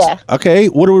 Okay.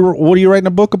 What are you writing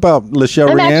a book about, Lyshell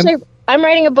RèAnn? I'm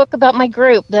writing a book about my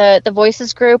group, the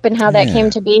Voices group, and how that came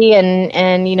to be, and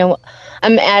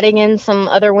I'm adding in some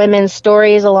other women's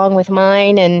stories along with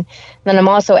mine, and then I'm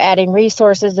also adding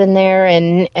resources in there,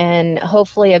 and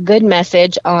hopefully a good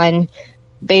message on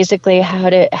basically how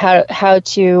to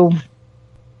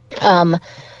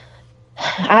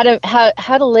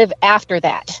live after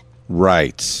that.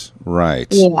 Right.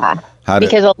 Yeah.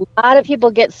 Because a lot of people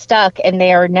get stuck and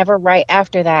they are never right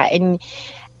after that, and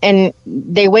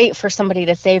they wait for somebody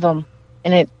to save them,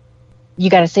 and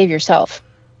you got to save yourself.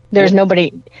 There's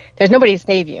nobody to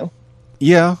save you.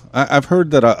 Yeah, I've heard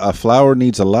that a flower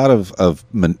needs a lot of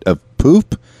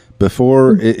poop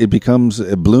before it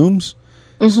blooms.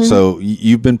 Mm-hmm. So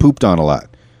you've been pooped on a lot.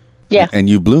 Yeah. And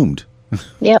you bloomed.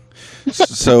 Yep.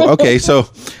 So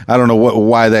I don't know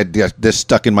why that just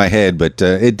stuck in my head, but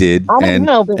it did,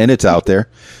 and it's out there.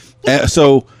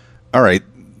 So, all right,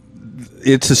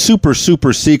 it's a super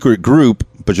secret group,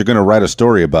 but you're going to write a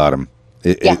story about them.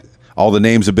 All the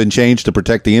names have been changed to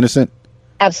protect the innocent.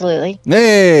 Absolutely.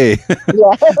 Hey.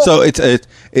 Yeah. So is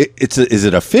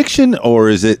it a fiction, or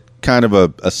is it kind of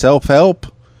a self-help?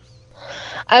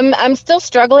 I'm still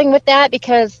struggling with that,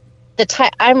 because the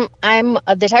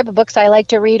type of books I like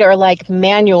to read are like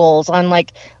manuals on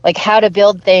like how to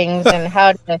build things and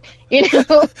how to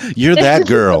You're that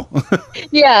girl.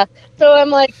 Yeah. So I'm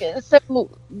like,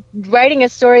 writing a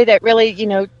story that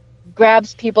really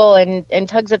grabs people and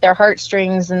tugs at their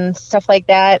heartstrings and stuff like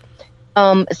that.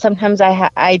 Sometimes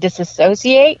I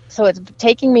disassociate, so it's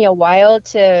taking me a while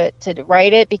to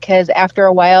write it, because after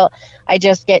a while I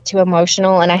just get too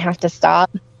emotional and I have to stop.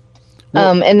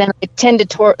 And then I tend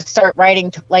to start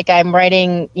writing like I'm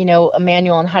writing, a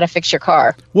manual on how to fix your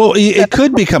car. Well, it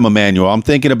could become a manual. I'm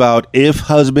thinking about, if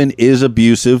husband is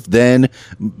abusive, then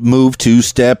move to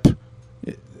step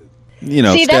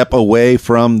See, step away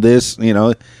from this,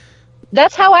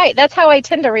 that's how I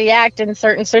tend to react in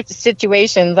certain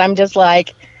situations. I'm just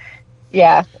like,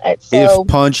 yeah. So if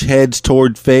punch heads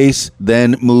toward face,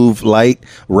 then move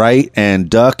right and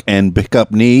duck and pick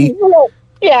up knee.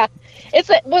 yeah,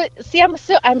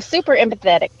 I'm super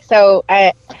empathetic, so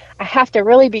I have to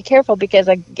really be careful because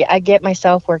I get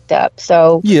myself worked up.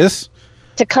 So Yes.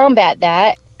 to combat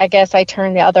that, I guess I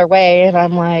turn the other way, and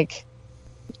I'm like,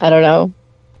 I don't know,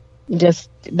 just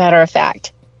matter of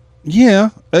fact. Yeah,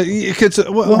 it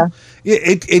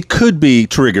could be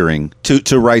triggering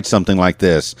to write something like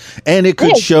this, and it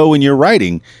could show in your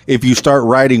writing if you start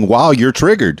writing while you're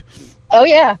triggered. Oh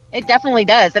yeah, it definitely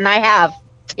does, and I have.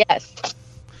 Yes.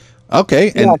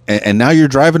 Okay, and now you're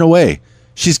driving away.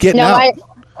 She's getting out.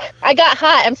 I got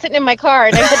hot. I'm sitting in my car,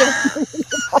 and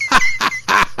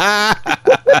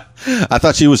I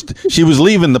thought she was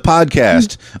leaving the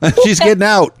podcast. She's getting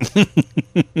out.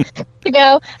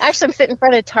 Actually, I'm sitting in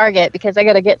front of Target because I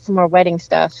got to get some more wedding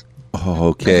stuff.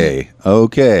 Okay.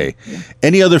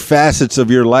 Any other facets of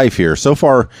your life here? So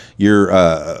far,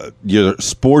 your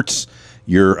sports,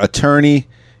 your attorney,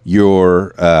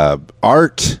 your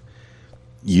art,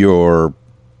 your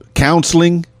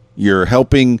counseling, you're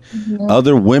helping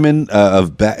other women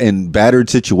in battered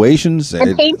situations.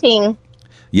 And painting.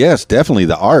 Yes, definitely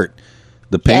the art,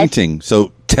 the painting. Yes.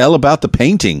 So tell about the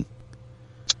painting.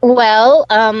 Well,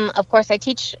 of course, I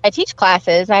teach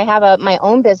classes. I have my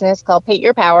own business called Paint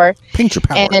Your Power. Paint Your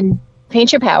Power. And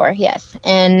Paint Your Power, yes.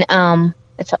 And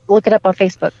look it up on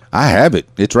Facebook. I have it.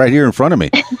 It's right here in front of me.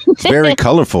 It's very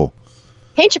colorful.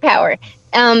 Paint Your Power.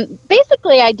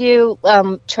 Basically, I do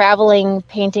traveling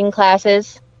painting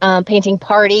classes, painting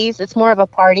parties. It's more of a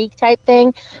party type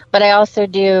thing. But I also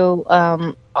do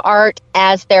art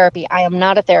as therapy. I am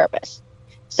not a therapist.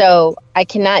 So I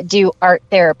cannot do art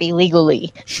therapy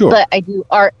legally. Sure. But I do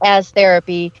art as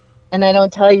therapy, and I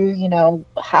don't tell you,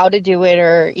 how to do it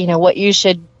or, what you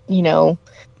should,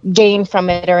 gain from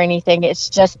it or anything. It's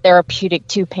just therapeutic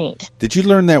to paint. Did you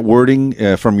learn that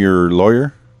wording from your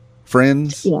lawyer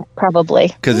friends? Yeah, probably.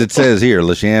 Because it says here,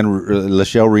 Lyshell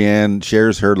RèAnn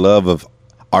shares her love of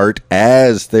art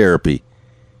as therapy.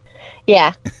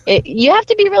 Yeah, you have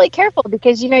to be really careful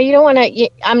because, you don't want to, you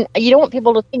don't want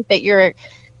people to think that you're,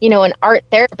 an art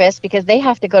therapist because they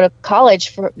have to go to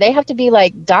college they have to be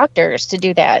like doctors to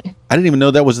do that. I didn't even know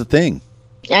that was a thing.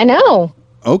 I know.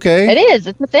 Okay. It is.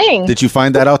 It's a thing. Did you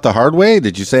find that out the hard way?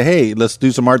 Did you say, hey, let's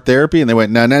do some art therapy? And they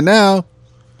went, no.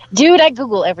 Dude, I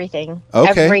Google everything.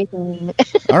 Okay. Everything.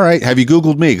 All right. Have you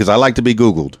Googled me? Because I like to be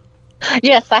Googled.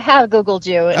 Yes, I have Googled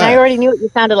you. And I already knew what you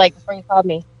sounded like before you called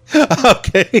me.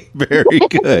 Okay, very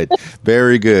good.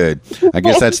 Very good. I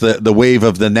guess that's the wave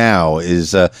of the now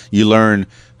is you learn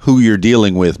who you're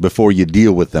dealing with before you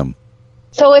deal with them.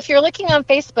 So if you're looking on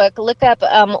Facebook, look up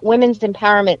Women's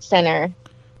Empowerment Center.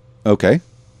 Okay.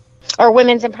 Or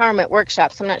Women's Empowerment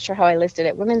Workshops. I'm not sure how I listed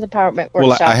it. Women's Empowerment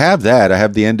Workshops. Well, I have that. I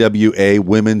have the NWA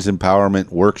Women's Empowerment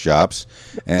Workshops.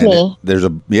 And me. There's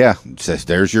your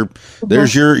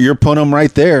put 'em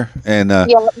right there. And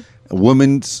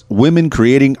women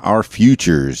creating our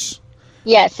futures.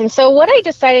 Yes. And so what I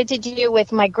decided to do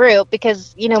with my group,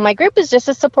 because, my group is just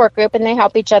a support group and they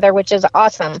help each other, which is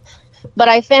awesome. But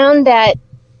I found that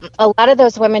a lot of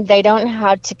those women, they don't know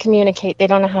how to communicate. They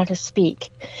don't know how to speak.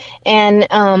 And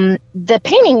the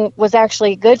painting was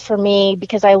actually good for me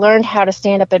because I learned how to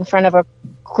stand up in front of a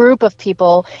group of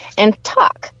people and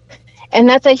talk. And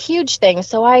that's a huge thing.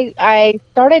 So I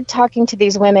started talking to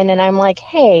these women and I'm like,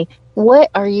 hey, what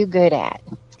are you good at?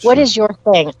 What is your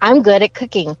thing? I'm good at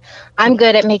cooking. I'm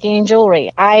good at making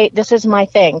jewelry. This is my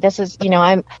thing. This is,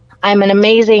 I'm an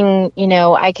amazing,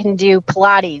 I can do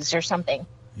Pilates or something.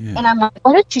 Yeah. And I'm like,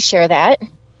 why don't you share that?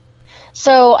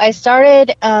 So I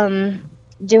started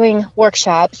doing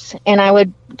workshops,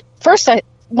 and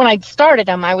when I started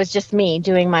them, I was just me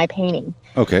doing my painting.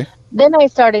 Okay. Then I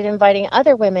started inviting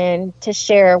other women to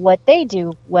share what they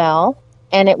do well.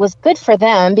 And it was good for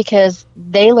them because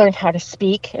they learned how to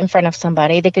speak in front of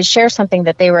somebody. They could share something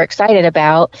that they were excited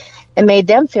about and made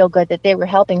them feel good that they were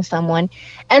helping someone.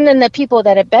 And then the people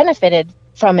that had benefited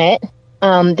from it,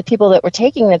 the people that were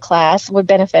taking the class would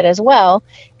benefit as well.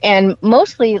 And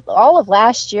mostly all of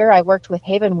last year, I worked with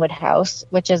Havenwood House,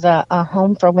 which is a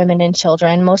home for women and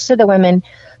children. Most of the women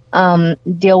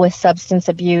deal with substance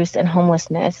abuse and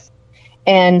homelessness.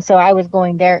 And so I was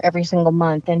going there every single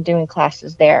month and doing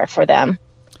classes there for them.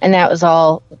 And that's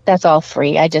all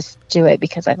free. I just do it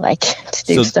because I like to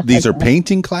do stuff. So these like are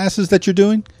painting classes that you're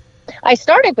doing? I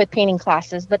started with painting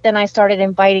classes, but then I started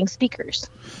inviting speakers.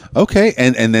 Okay.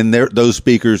 And then those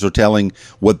speakers are telling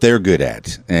what they're good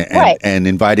at and, right. and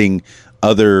inviting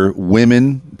other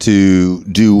women to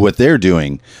do what they're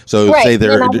doing. So Right. say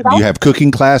you have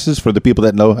cooking classes for the people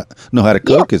that know how to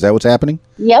cook. Yeah. Is that what's happening?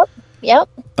 Yep.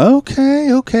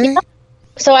 Okay.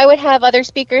 So I would have other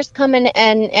speakers come in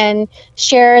and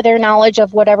share their knowledge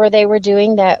of whatever they were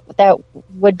doing that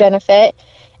would benefit.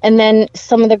 And then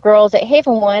some of the girls at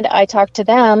Havenwood, I talked to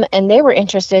them and they were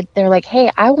interested. They're like,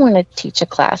 hey, I want to teach a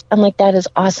class. I'm like, that is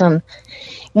awesome.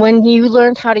 When you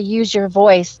learn how to use your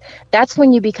voice, that's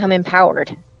when you become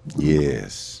empowered.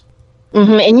 Yes.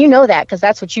 And you know that because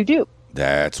that's what you do.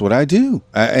 That's what I do.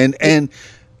 I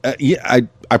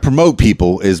promote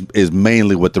people is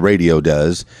mainly what the radio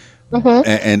does.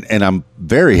 And I'm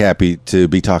very happy to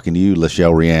be talking to you,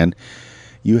 Lyshell RèAnn.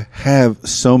 You have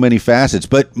so many facets,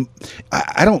 but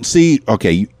I don't see.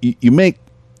 Okay, you make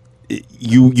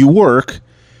you work,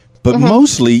 but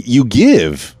mostly you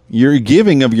give. You're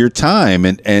giving of your time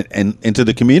and into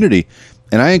the community,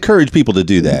 and I encourage people to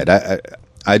do that.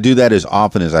 I do that as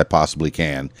often as I possibly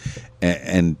can,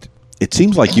 and it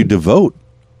seems like you devote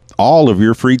all of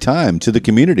your free time to the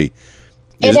community.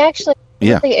 It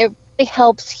really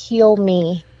helps heal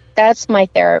me. That's my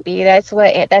therapy. That's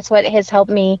what has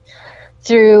helped me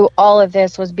through all of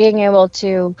this, was being able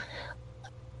to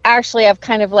actually, I've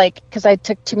kind of because I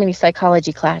took too many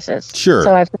psychology classes. Sure.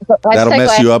 So that'll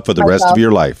mess you up for the rest of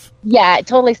your life. Yeah, I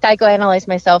totally psychoanalyzed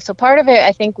myself. So part of it,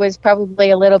 I think, was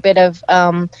probably a little bit of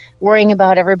worrying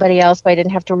about everybody else, but I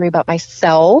didn't have to worry about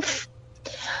myself.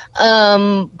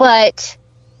 But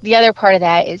the other part of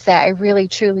that is that I really,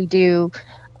 truly do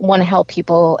want to help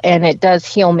people, and it does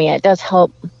heal me. It does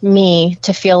help me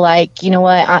to feel like, you know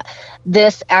what,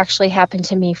 this actually happened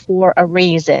to me for a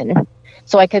reason.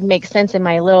 So I could make sense in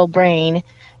my little brain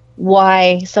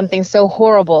why something so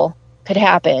horrible could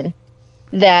happen.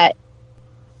 That,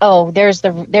 there's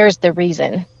the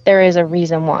reason. There is a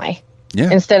reason why.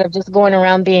 Yeah. Instead of just going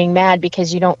around being mad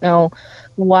because you don't know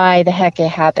why the heck it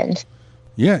happened.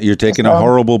 Yeah, you're taking a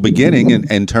horrible beginning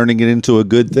and turning it into a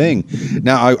good thing.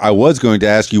 Now, I was going to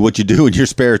ask you what you do in your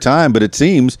spare time, but it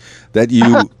seems that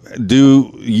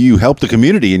you help the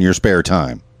community in your spare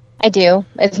time. I do,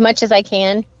 as much as I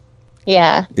can.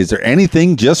 Yeah. Is there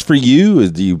anything just for you?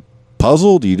 Do you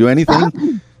puzzle? Do you do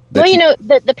anything? Well,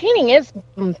 the painting is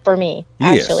for me,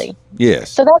 actually.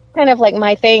 Yes. So that's kind of like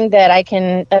my thing that I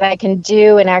can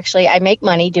do, and actually I make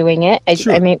money doing it.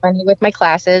 I make money with my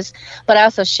classes, but I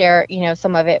also share,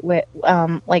 some of it with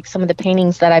like some of the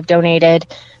paintings that I've donated.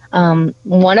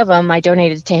 One of them I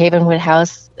donated to Havenwood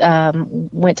House,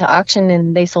 went to auction,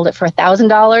 and they sold it for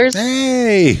 $1,000.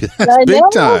 Hey, that's big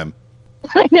time.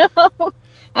 I know.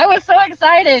 I was so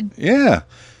excited. Yeah.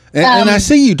 And I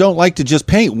see you don't like to just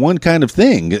paint one kind of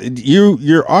thing.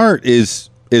 Your art is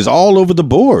all over the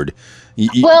board.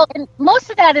 Well, and most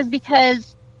of that is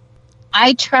because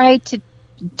I try to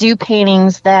do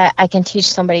paintings that I can teach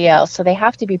somebody else. So they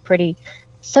have to be pretty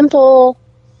simple,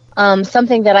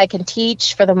 something that I can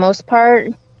teach for the most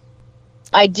part.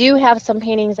 I do have some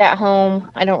paintings at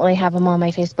home. I don't really have them on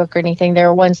my Facebook or anything. There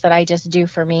are ones that I just do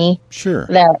for me. Sure.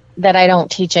 That I don't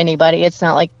teach anybody. It's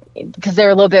not like, because they're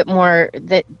a little bit more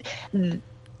that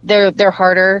they're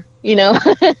harder,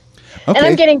 Okay. And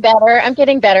I'm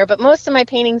getting better. But most of my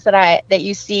paintings that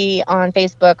you see on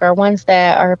Facebook are ones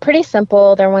that are pretty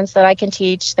simple. They're ones that I can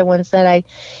teach. The ones that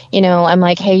I'm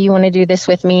like, hey, you want to do this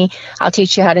with me? I'll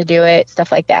teach you how to do it.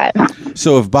 Stuff like that.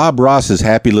 So if Bob Ross is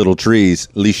Happy Little Trees,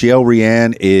 Lyshell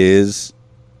RèAnn is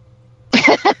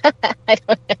I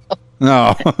don't know.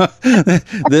 No,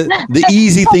 the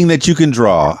easy thing that you can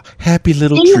draw, happy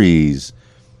little trees.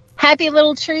 Happy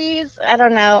little trees. I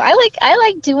don't know. I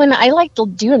like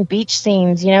doing beach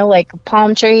scenes. Like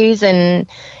palm trees and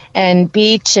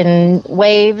beach and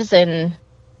waves and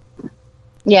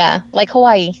like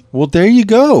Hawaii. Well, there you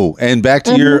go. And back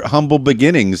to your humble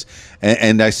beginnings.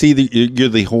 And I see that you're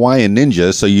the Hawaiian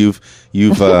ninja. So you've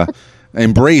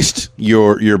embraced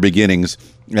your beginnings.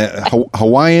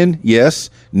 Hawaiian, yes.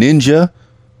 Ninja,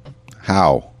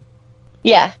 how?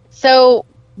 Yeah. So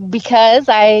because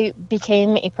I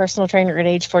became a personal trainer at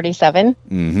age 47,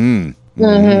 and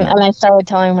I started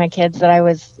telling my kids that I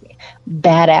was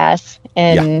badass,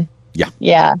 and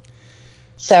yeah.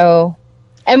 So,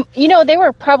 and they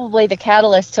were probably the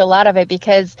catalyst to a lot of it,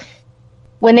 because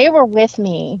when they were with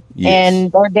me, and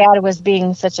their dad was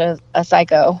being such a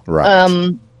psycho,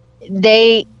 right?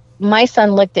 My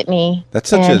son looked at me. That's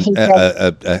such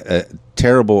a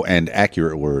terrible and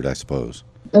accurate word, I suppose.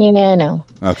 Yeah, I know.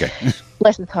 Okay.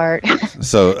 Bless his heart.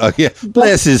 So,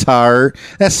 bless his heart.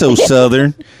 That's so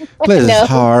Southern. Bless his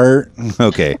heart.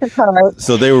 Okay. His heart.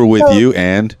 So they were with you,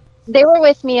 and? They were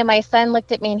with me, and my son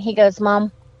looked at me, and he goes,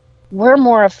 Mom, we're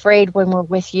more afraid when we're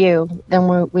with you than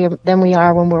we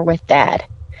are when we're with Dad.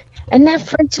 And that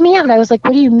freaked me out. I was like,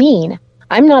 what do you mean?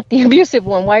 I'm not the abusive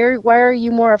one. Why are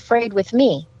you more afraid with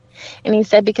me? And he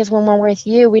said, because when we're with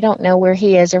you, we don't know where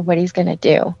he is or what he's going to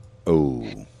do. Oh.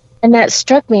 And that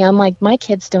struck me. I'm like, my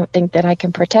kids don't think that I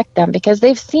can protect them because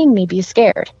they've seen me be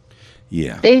scared.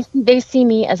 Yeah. They see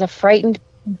me as a frightened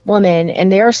woman,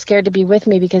 and they're scared to be with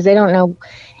me because they don't know,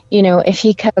 if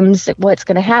he comes, what's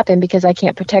going to happen because I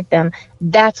can't protect them.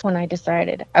 That's when I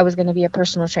decided I was going to be a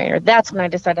personal trainer. That's when I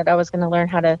decided I was going to learn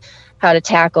how to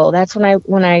tackle. That's when I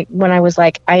was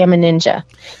like, I am a ninja.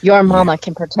 Your mama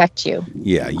can protect you.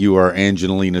 Yeah, you are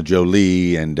Angelina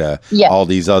Jolie and Yes. all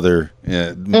these other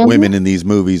women in these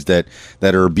movies that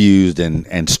are abused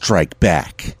and strike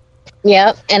back.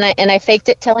 Yep, and I faked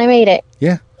it till I made it.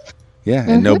 Yeah,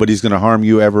 and nobody's going to harm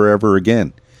you ever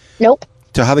again. Nope.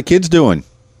 So how the kids doing?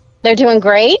 They're doing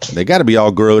great. They got to be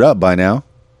all grown up by now.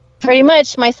 Pretty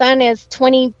much. My son is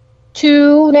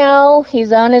 22 now.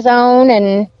 He's on his own,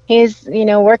 and he's,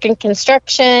 working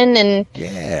construction, and he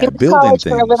went to building college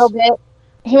things. for a little bit.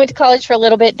 He went to college for a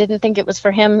little bit, didn't think it was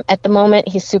for him at the moment.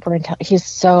 He's super intelligent. He's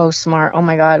so smart. Oh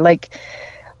my God. Like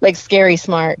scary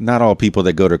smart. Not all people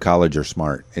that go to college are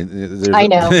smart. I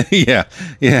know. Yeah.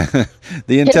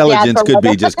 The intelligence could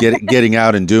be just getting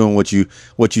out and doing what you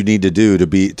need to do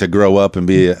to grow up and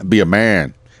be a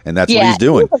man, and that's what he's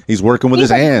doing. He's working with his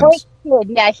hands.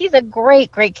 Yeah, he's a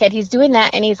great kid. He's doing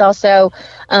that, and he's also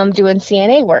doing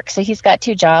CNA work. So he's got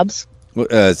 2 jobs.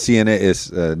 CNA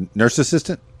is nurse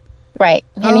assistant, right?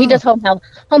 And he does home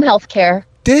health care.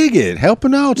 Dig it,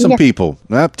 helping out some people.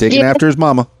 Taking after his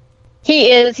mama.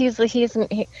 He is.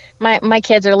 My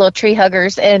kids are little tree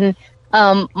huggers, and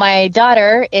my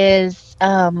daughter is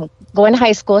going to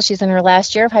high school. She's in her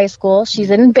last year of high school. She's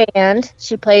in band.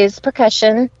 She plays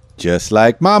percussion. Just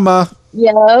like Mama.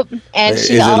 Yep. And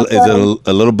she is it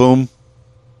a little boom?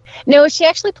 No, she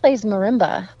actually plays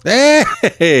marimba.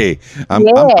 Hey,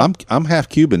 I'm half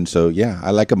Cuban, so yeah,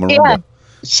 I like a marimba. Yeah,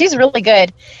 she's really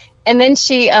good. And then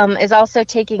she is also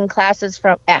taking classes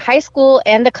at high school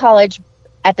and the college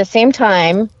at the same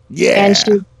time. Yeah.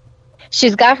 And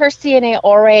she's got her CNA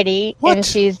already.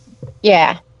 What? And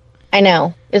I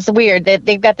know. It's weird that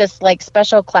they've got this like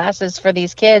special classes for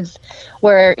these kids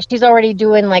where she's already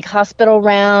doing like hospital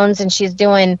rounds, and she's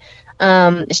doing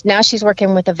now she's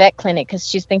working with a vet clinic because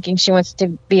she's thinking she wants to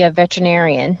be a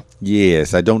veterinarian.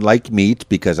 Yes, I don't like meat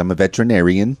because I'm a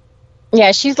veterinarian.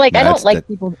 Yeah, she's like, I don't like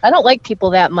people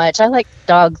that much. I like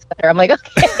dogs better. I'm like,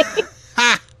 okay.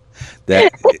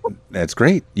 That's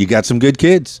great. You got some good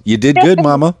kids. You did good,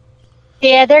 Mama.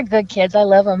 Yeah, they're good kids. I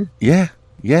love them. Yeah.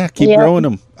 Keep growing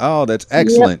them. Oh, that's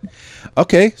excellent. Yep.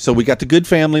 Okay, so we got the good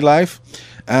family life.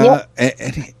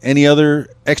 Any other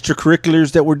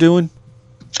extracurriculars that we're doing?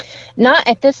 Not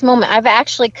at this moment. I've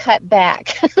actually cut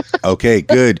back. Okay,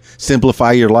 good.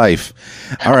 Simplify your life.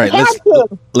 All right,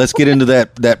 let's get into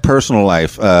that personal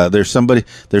life. There's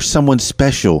someone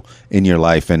special in your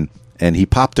life, and he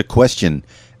popped a question.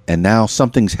 And now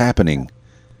something's happening.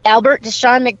 Albert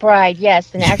Deshaun McBride,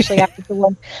 yes, and actually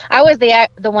I was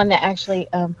the one that actually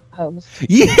proposed.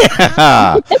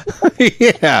 Yeah,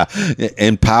 yeah,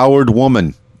 empowered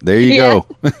woman. There you go.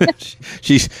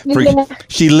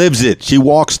 She lives it. She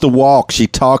walks the walk. She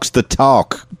talks the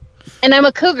talk. And I'm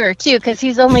a cougar too, because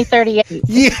he's only 38.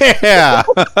 Yeah,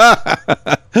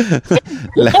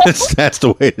 that's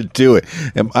the way to do it.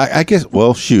 And I guess.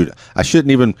 Well, shoot, I shouldn't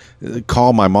even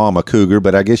call my mom a cougar,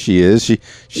 but I guess she is.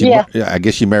 I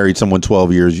guess she married someone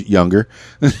 12 years younger.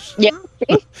 Yeah.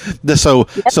 So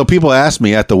people ask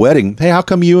me at the wedding, "Hey, how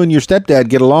come you and your stepdad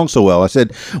get along so well?" I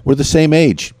said, "We're the same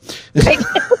age."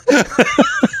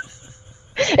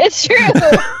 It's true.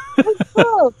 It's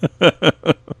true.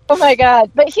 Oh my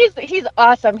God. But he's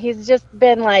awesome. He's just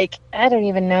been like, I don't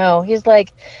even know. He's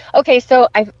like, okay, so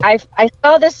I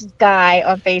saw this guy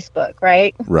on Facebook,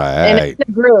 right? Right. And it's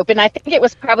a group, and I think it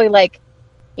was probably like,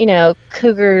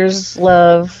 cougars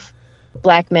love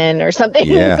black men or something.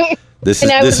 Yeah. This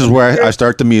is where I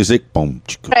start the music. Boom.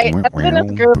 Right. I was in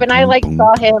this group, and I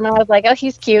saw him, and I was like, oh,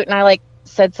 he's cute, and I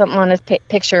said something on his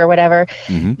picture or whatever.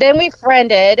 Mm-hmm. Then we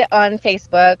friended on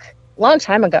Facebook. Long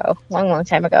time ago.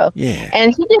 Yeah.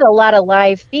 And he did a lot of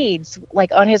live feeds,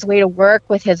 like on his way to work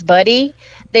with his buddy.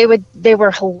 They were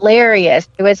hilarious.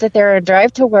 They would sit there and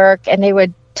drive to work, and they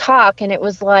would talk, and it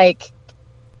was like,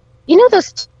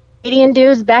 those Canadian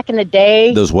dudes back in the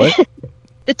day. Those what?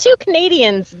 The 2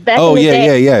 Canadians back in the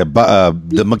day. Yeah.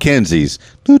 The Mackenzies.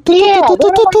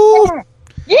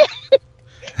 Yeah.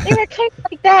 They were kind of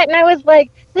like that, and I was like,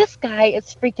 this guy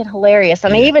is freaking hilarious.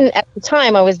 And I even, at the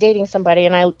time, I was dating somebody,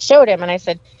 and I showed him, and I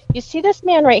said, you see this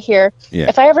man right here? Yeah.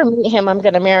 If I ever meet him, I'm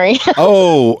going to marry him.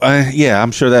 Oh, yeah,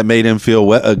 I'm sure that made him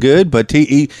feel good, but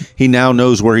he now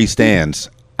knows where he stands.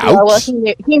 Ouch. Yeah, well,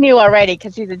 he knew already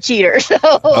because he's a cheater. So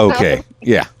Okay.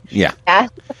 Yeah. yeah.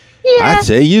 I'd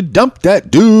say you dumped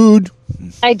that dude.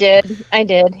 I did.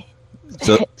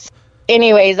 So,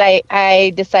 anyways,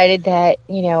 I decided that,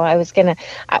 I was going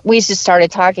to, we just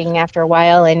started talking after a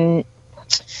while, and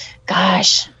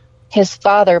gosh, his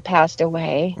father passed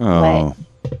away. oh,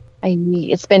 But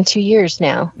it's been 2 years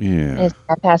now. yeah. His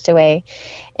dad passed away,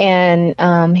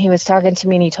 and he was talking to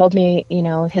me, and he told me,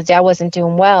 his dad wasn't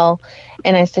doing well.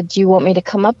 And I said, do you want me to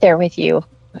come up there with you?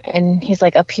 And he's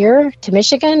like, up here to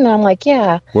Michigan? And I'm like,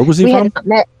 yeah. Where was he We from? had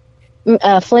met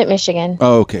Flint, Michigan.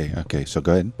 Oh, okay. Okay. So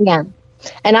go ahead. Yeah.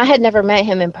 And I had never met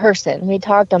him in person. We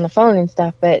talked on the phone and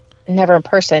stuff, but never in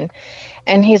person.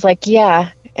 And he's like,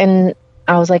 yeah. And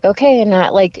I was like, okay. And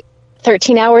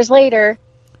 13 hours later,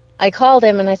 I called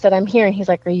him and I said, I'm here. And he's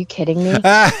like, are you kidding me?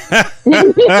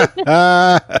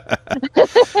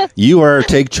 You are a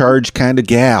take charge kind of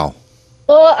gal.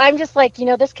 Well, I'm just like,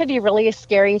 this could be really a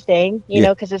scary thing,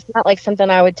 because it's not like something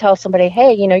I would tell somebody,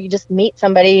 hey, you just meet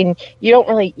somebody and you don't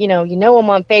really, you know them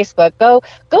on Facebook. Go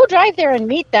drive there and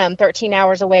meet them 13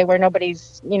 hours away where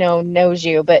nobody's, knows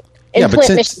you. But in But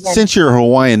Flint, since you're a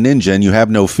Hawaiian ninja and you have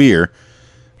no fear,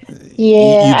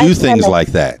 yeah, you do things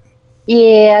like that.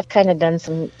 Yeah, I've kind of done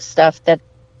some stuff that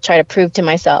try to prove to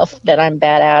myself that I'm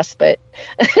badass, but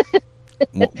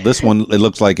Well, this one, it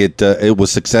looks like it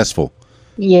was successful.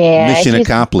 yeah, Mission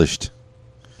accomplished.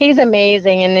 He's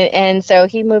amazing, and so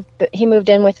he moved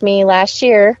in with me last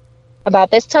year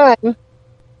about this time,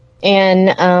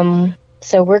 and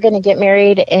so we're going to get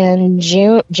married in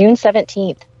June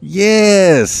 17th.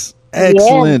 Yes,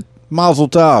 excellent. Mazel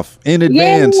tov in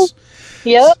advance.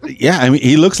 Yep. Yeah, I mean,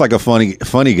 he looks like a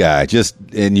funny guy.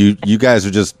 And you guys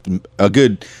are just a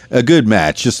good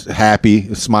match. Just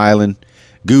happy, smiling,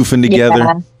 goofing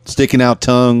together, sticking out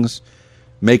tongues,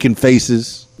 making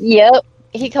faces. Yep.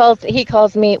 He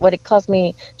calls me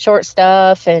short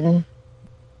stuff, and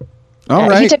all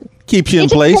right, keeps you in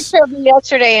place. He took a picture of me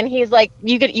yesterday, and he's like,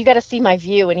 "You got to see my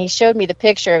view." And he showed me the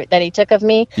picture that he took of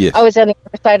me. Yes. I was on the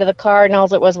other side of the car, and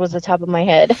all it was the top of my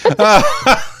head.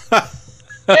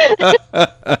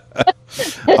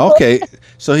 Okay,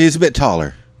 so he's a bit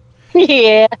taller.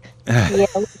 Yeah.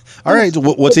 All right, so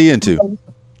what's he into?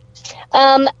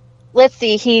 Let's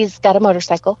see. He's got a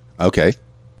motorcycle. Okay.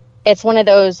 It's one of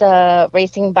those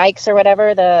racing bikes or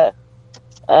whatever, the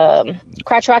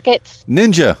crotch rockets.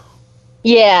 Ninja.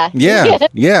 Yeah. Yeah.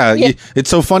 It's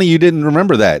so funny you didn't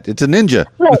remember that. It's a ninja.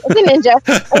 Right, it's a ninja.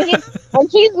 and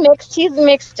he's mixed. He's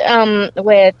mixed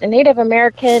with a Native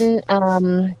American,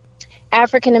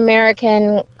 African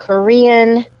American,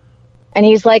 Korean, and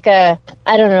he's like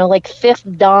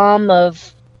fifth dom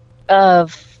of.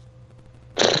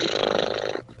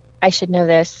 I should know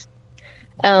this.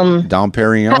 Dom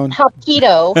Perignon.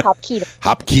 Hapkido.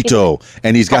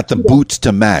 And he's got the boots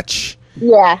to match.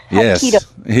 Yeah. Yes.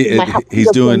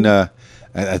 He's doing.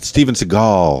 Steven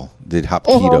Seagal did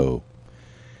Hapkido,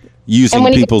 using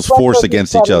people's force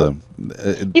against each other.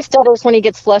 He stutters when he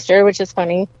gets flustered, which is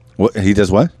funny. What he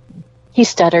does? What? He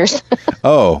stutters.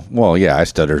 Oh, well, yeah, I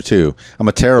stutter too. I'm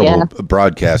a terrible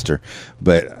broadcaster,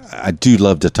 but I do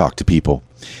love to talk to people.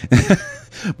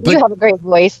 You have a great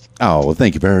voice. Oh, well,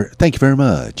 thank you very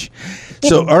much.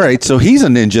 So, all right, so he's a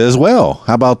ninja as well.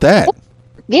 How about that?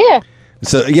 Yeah.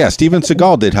 So, yeah, Steven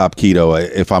Seagal did Hapkido,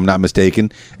 if I'm not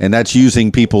mistaken, and that's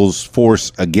using people's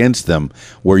force against them,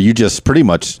 where you just pretty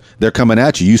much, they're coming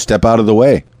at you, you step out of the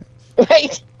way.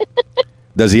 Right.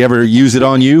 Does he ever use it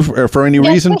on you for any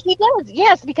reason? He does,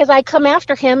 yes, because I come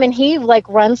after him and he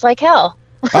runs like hell.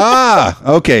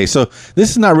 Okay, so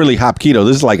this is not really Hapkido.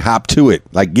 This is like hop to it.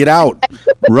 Like, get out,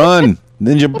 run.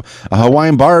 Ninja,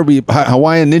 Hawaiian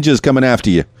ninja is coming after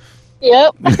you.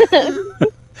 Yep.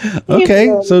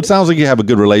 Okay, so it sounds like you have a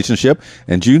good relationship.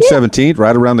 And June 17th,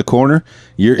 right around the corner,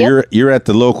 you're at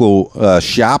the local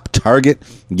shop, Target,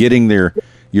 getting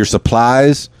your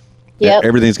supplies. Yep.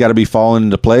 Everything's got to be falling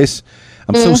into place.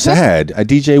 I'm so sad. I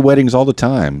DJ weddings all the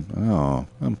time. Oh,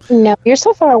 no, you're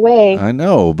so far away. I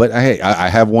know, but I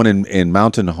have one in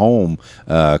Mountain Home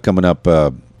coming up.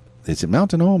 Is it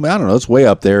Mountain Home? I don't know. It's way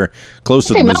up there, close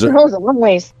to the Missouri. Mountain Home's a long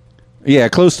ways. Yeah,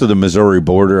 close to the Missouri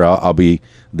border. I'll be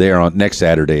there on next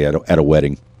Saturday at a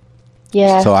wedding.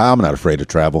 Yeah. So I'm not afraid to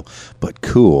travel, but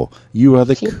cool. You are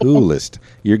the coolest.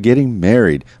 You're getting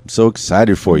married. I'm so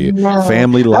excited for you. No.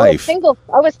 Family life.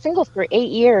 I was single for 8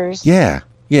 years. Yeah.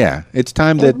 It's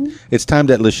time that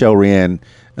Lyshell RèAnn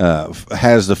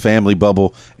has the family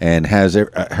bubble and has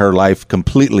her life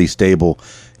completely stable.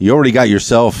 You already got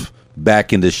yourself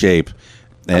back into shape.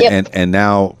 And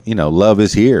now, love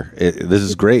is here. This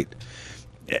is great.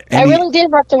 I really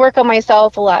did have to work on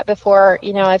myself a lot before,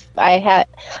 if I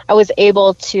was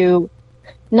able to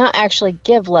not actually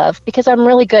give love, because I'm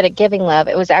really good at giving love.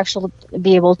 It was actually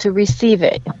be able to receive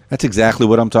it. That's exactly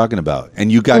what I'm talking about.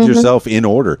 And you got yourself in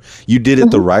order. You did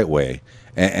it the right way.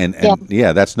 And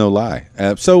yeah, that's no lie.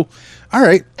 So, all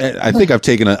right. I think I've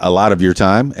taken a lot of your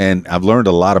time, and I've learned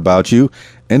a lot about you.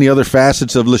 Any other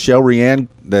facets of Lyshell RèAnn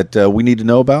that we need to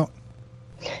know about?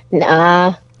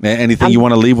 Nah. Anything you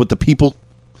want to leave with the people?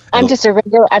 I'm just a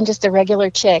regular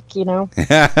chick,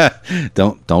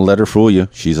 Don't let her fool you.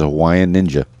 She's a Hawaiian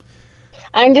ninja.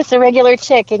 I'm just a regular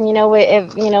chick, and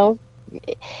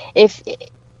if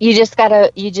you just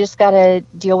gotta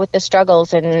deal with the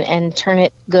struggles and turn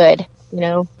it good,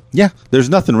 Yeah, there's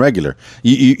nothing regular.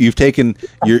 You've taken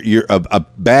a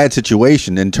bad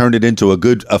situation and turned it into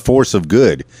a force of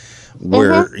good,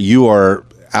 where you are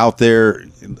out there.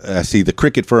 I see the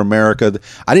Cricket for America.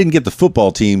 I didn't get the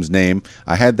football team's name.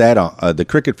 I had that on the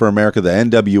Cricket for America, the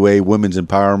NWA Women's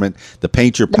Empowerment, the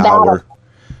Paint Your Power,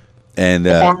 and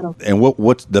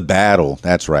what's the battle?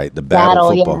 That's right, the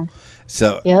battle football. Yeah.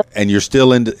 So, and you're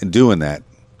still in doing that.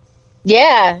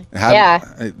 Yeah.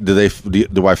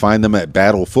 Do I find them at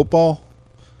Battle Football?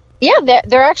 Yeah,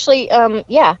 they're actually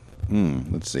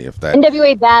Let's see if that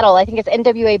NWA Battle. I think it's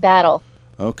NWA Battle.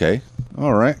 Okay.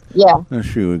 All right. Yeah.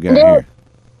 Let's see what we got here.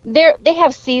 They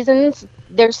have seasons.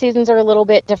 Their seasons are a little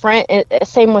bit different.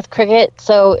 Same with cricket,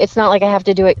 so it's not like I have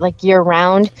to do it like year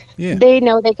round. Yeah. They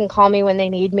know they can call me when they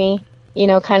need me,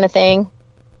 kind of thing.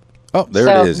 Oh,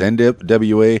 there it is.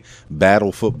 NWA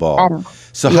Battle Football.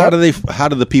 So how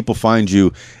do the people find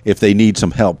you if they need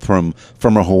some help from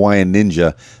a Hawaiian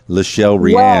ninja, Lyshell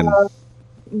RèAnn? Well,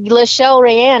 Lyshell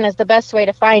RèAnn is the best way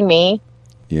to find me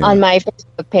on my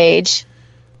Facebook page.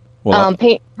 Well,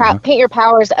 Paint Your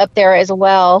Powers up there as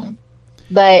well,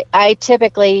 but I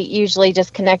usually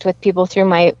just connect with people through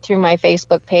my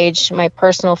Facebook page, my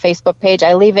personal Facebook page.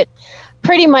 I leave it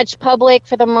pretty much public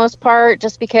for the most part,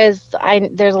 just because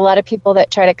there's a lot of people that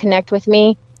try to connect with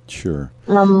me. Sure.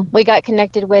 We got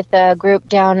connected with a group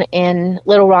down in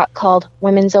Little Rock called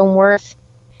Women's Own Worth.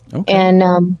 Okay.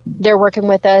 And they're working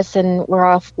with us, and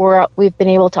we've been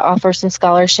able to offer some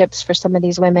scholarships for some of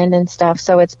these women and stuff.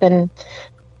 So it's been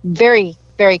very,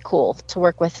 very cool to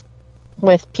work with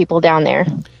people down there.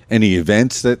 Any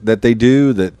events that they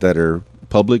do that are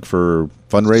public for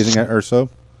fundraising or so?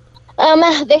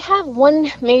 They have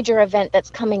one major event that's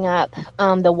coming up,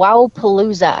 the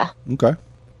Wowpalooza. Okay.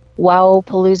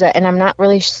 Wowpalooza, and I'm not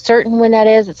really certain when that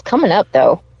is. It's coming up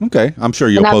though. Okay, I'm sure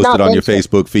you'll post it on your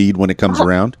Facebook feed when it comes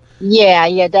around.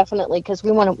 Yeah, definitely, because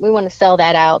we want to sell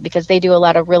that out, because they do a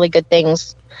lot of really good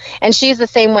things. And she's the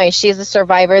same way. She's a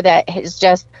survivor that has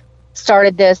just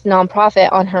started this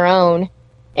nonprofit on her own,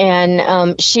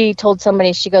 and she told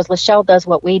somebody, she goes, Lyshell does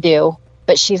what we do,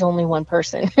 but she's only one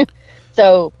person.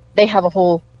 So they have a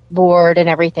whole board and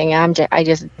everything. I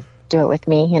just do it with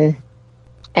me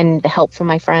and the help from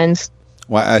my friends.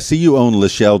 Well, I see you own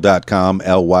Lyshell.com,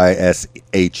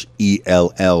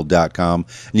 Lyshell.com,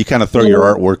 and you kind of throw your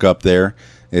artwork up there.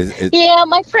 Yeah,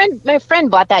 my friend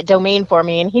bought that domain for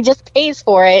me, and he just pays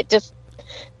for it just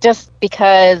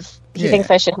because he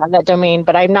thinks I should have that domain,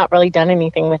 but I've not really done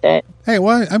anything with it. Hey,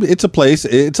 well, I mean, it's a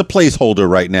placeholder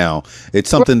right now. It's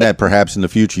something that perhaps in the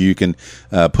future you can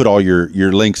put all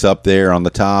your links up there on the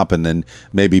top, and then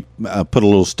maybe put a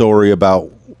little story about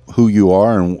who you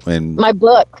are and my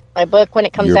book when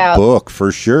it comes out. Your book,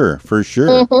 for sure.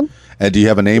 Mm-hmm. Do you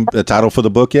have a title for the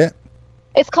book yet?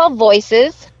 It's called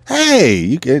Voices. Hey,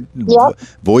 you get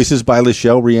Voices by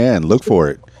Lyshell RèAnn. Look for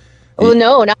it. Oh,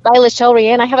 no, not by Lyshell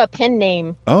RèAnn. I have a pen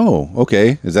name. Oh,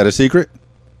 okay. Is that a secret?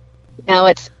 No,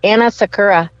 it's Anna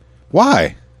Sakura.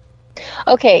 Why?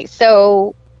 Okay,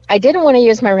 so I didn't want to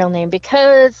use my real name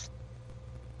because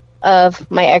of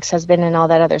my ex-husband and all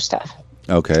that other stuff.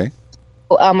 Okay.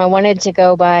 I wanted to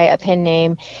go by a pen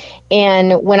name.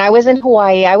 And when I was in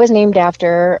Hawaii, I was named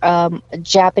after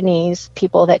Japanese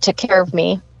people that took care of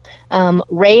me.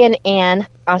 RèAnn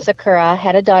Asakura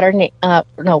had a daughter named,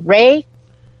 Rei,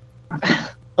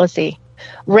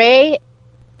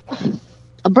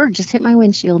 a bird just hit my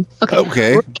windshield.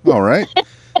 Okay. All right.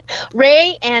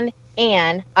 Rei and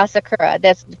Ann Asakura,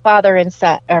 that's father and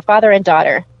son, or father and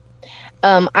daughter.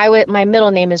 My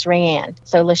middle name is RèAnn.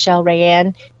 So Lyshell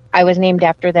RèAnn, I was named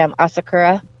after them,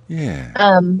 Asakura.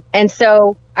 Yeah. And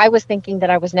so I was thinking that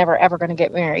I was never ever going to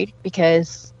get married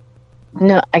because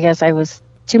I guess I was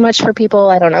too much for people.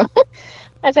 I don't know.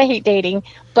 as I hate dating.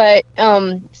 But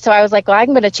so I was like, well, I'm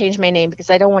going to change my name because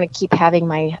I don't want to keep having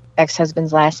my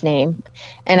ex-husband's last name.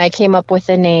 And I came up with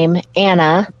the name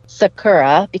Anna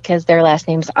Sakura because their last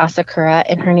name's Asakura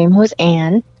and her name was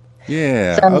Ann.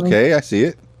 Yeah. So, Okay, I see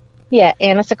it. Yeah,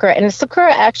 Anna Sakura. And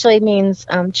Sakura actually means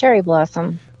cherry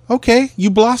blossom. Okay, you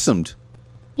blossomed.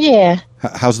 Yeah.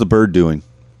 How's the bird doing?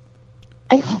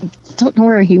 I don't know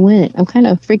where he went. I'm kind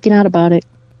of freaking out about it.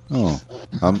 Oh,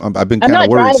 I've been kind of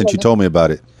worried since you told me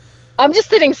about it. I'm just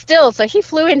sitting still, so he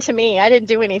flew into me. I didn't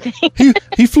do anything.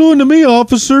 He flew into me,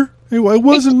 officer. It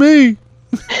wasn't me.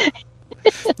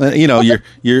 You know,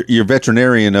 your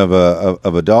veterinarian of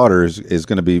a daughter is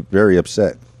going to be very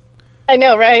upset. I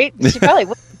know, right? She probably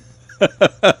would.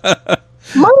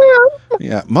 Mom.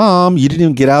 Yeah, Mom, you didn't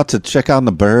even get out to check on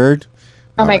the bird.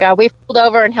 Oh my God, we pulled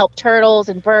over and helped turtles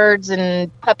and birds and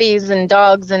puppies and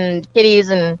dogs and kitties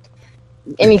and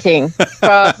anything.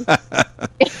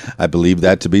 I believe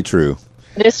that to be true.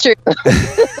 It is true.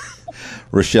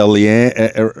 Lyshell RèAnn,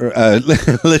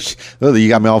 you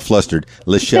got me all flustered.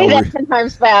 Say that 10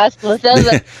 times fast.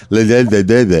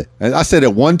 I said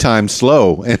it one time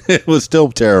slow, and it was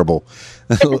still terrible.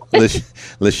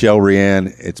 Lyshell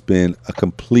RèAnn, it's been a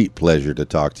complete pleasure to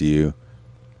talk to you.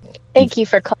 Thank you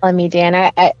for calling me, Dan.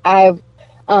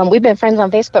 We've been friends on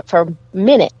Facebook for a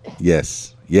minute.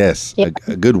 Yes, yeah.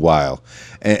 a good while,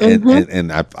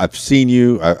 and I've seen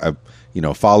you. I've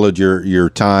followed your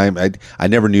time. I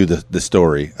never knew the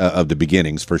story of the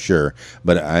beginnings for sure,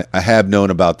 but I have known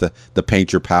about the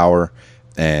Paint Your Power,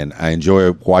 and I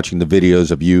enjoy watching the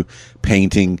videos of you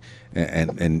painting.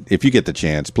 And if you get the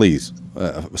chance, please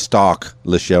stalk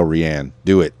Lyshell RèAnn.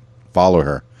 Do it. Follow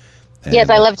her. And,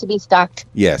 yes, I love to be stalked.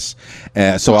 Yes.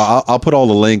 So I'll put all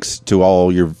the links to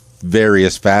all your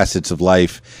various facets of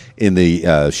life in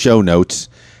the show notes,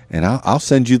 and I'll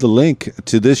send you the link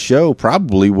to this show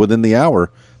probably within the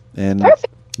hour. And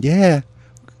perfect. Yeah.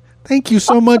 Thank you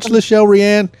so much, Lyshell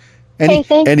RèAnn.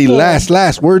 Any you.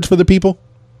 last words for the people?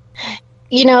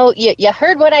 You know, you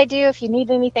heard what I do. If you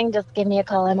need anything, just give me a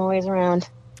call. I'm always around.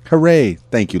 Hooray.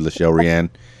 Thank you, Lyshell RèAnn.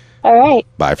 All right.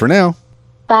 Bye for now.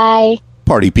 Bye.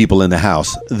 Party people in the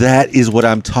house. That is what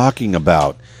I'm talking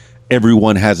about.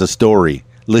 Everyone has a story.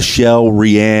 Lyshell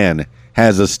RèAnn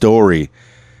has a story.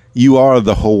 You are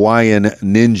the Hawaiian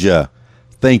ninja.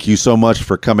 Thank you so much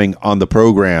for coming on the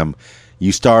program.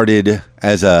 You started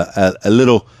as a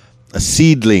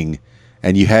seedling,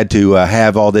 and you had to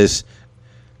have all this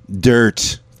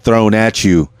dirt thrown at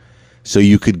you so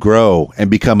you could grow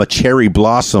and become a cherry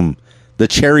blossom, the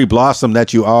cherry blossom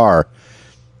that you are.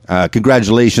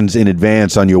 Congratulations in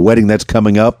advance on your wedding that's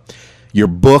coming up, your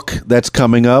book that's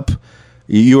coming up.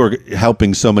 You are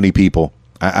helping so many people.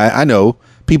 I know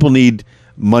people need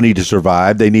money to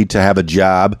survive. They need to have a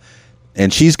job,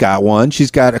 and she's got one.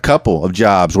 She's got a couple of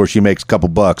jobs where she makes a couple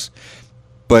bucks.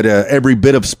 But every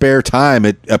bit of spare time,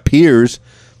 it appears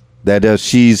that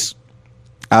she's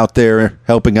out there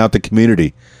helping out the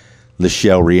community,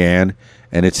 Lyshell RèAnn.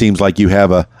 And it seems like you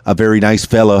have a very nice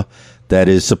fella that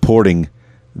is supporting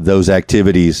those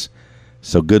activities.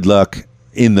 So good luck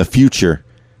in the future.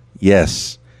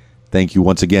 Yes. Thank you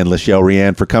once again, Lyshell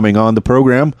RèAnn, for coming on the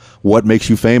program. What makes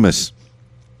you famous?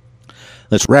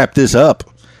 Let's wrap this up.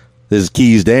 This is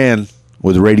Keys Dan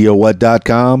with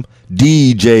RadioWhat.com,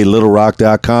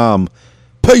 DJLittleRock.com.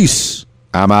 Peace.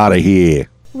 I'm out of here.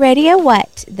 Radio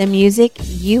What, the music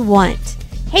you want.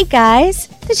 Hey guys,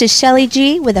 this is Shelly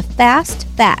G with a fast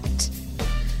fact.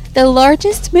 The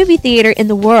largest movie theater in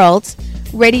the world,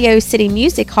 Radio City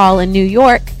Music Hall in New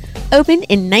York, opened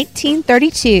in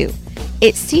 1932.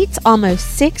 It seats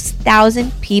almost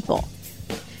 6,000 people.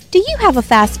 Do you have a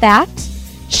fast fact?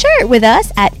 Share it with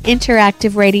us at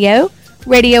Interactive Radio,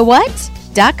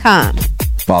 RadioWhat.com.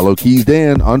 Follow Keys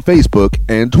Dan on Facebook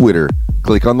and Twitter.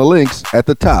 Click on the links at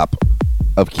the top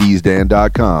of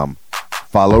KeysDan.com.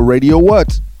 Follow Radio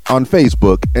What on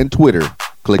Facebook and Twitter.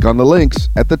 Click on the links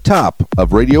at the top of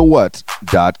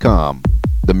RadioWhat.com.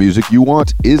 The music you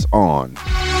want is on.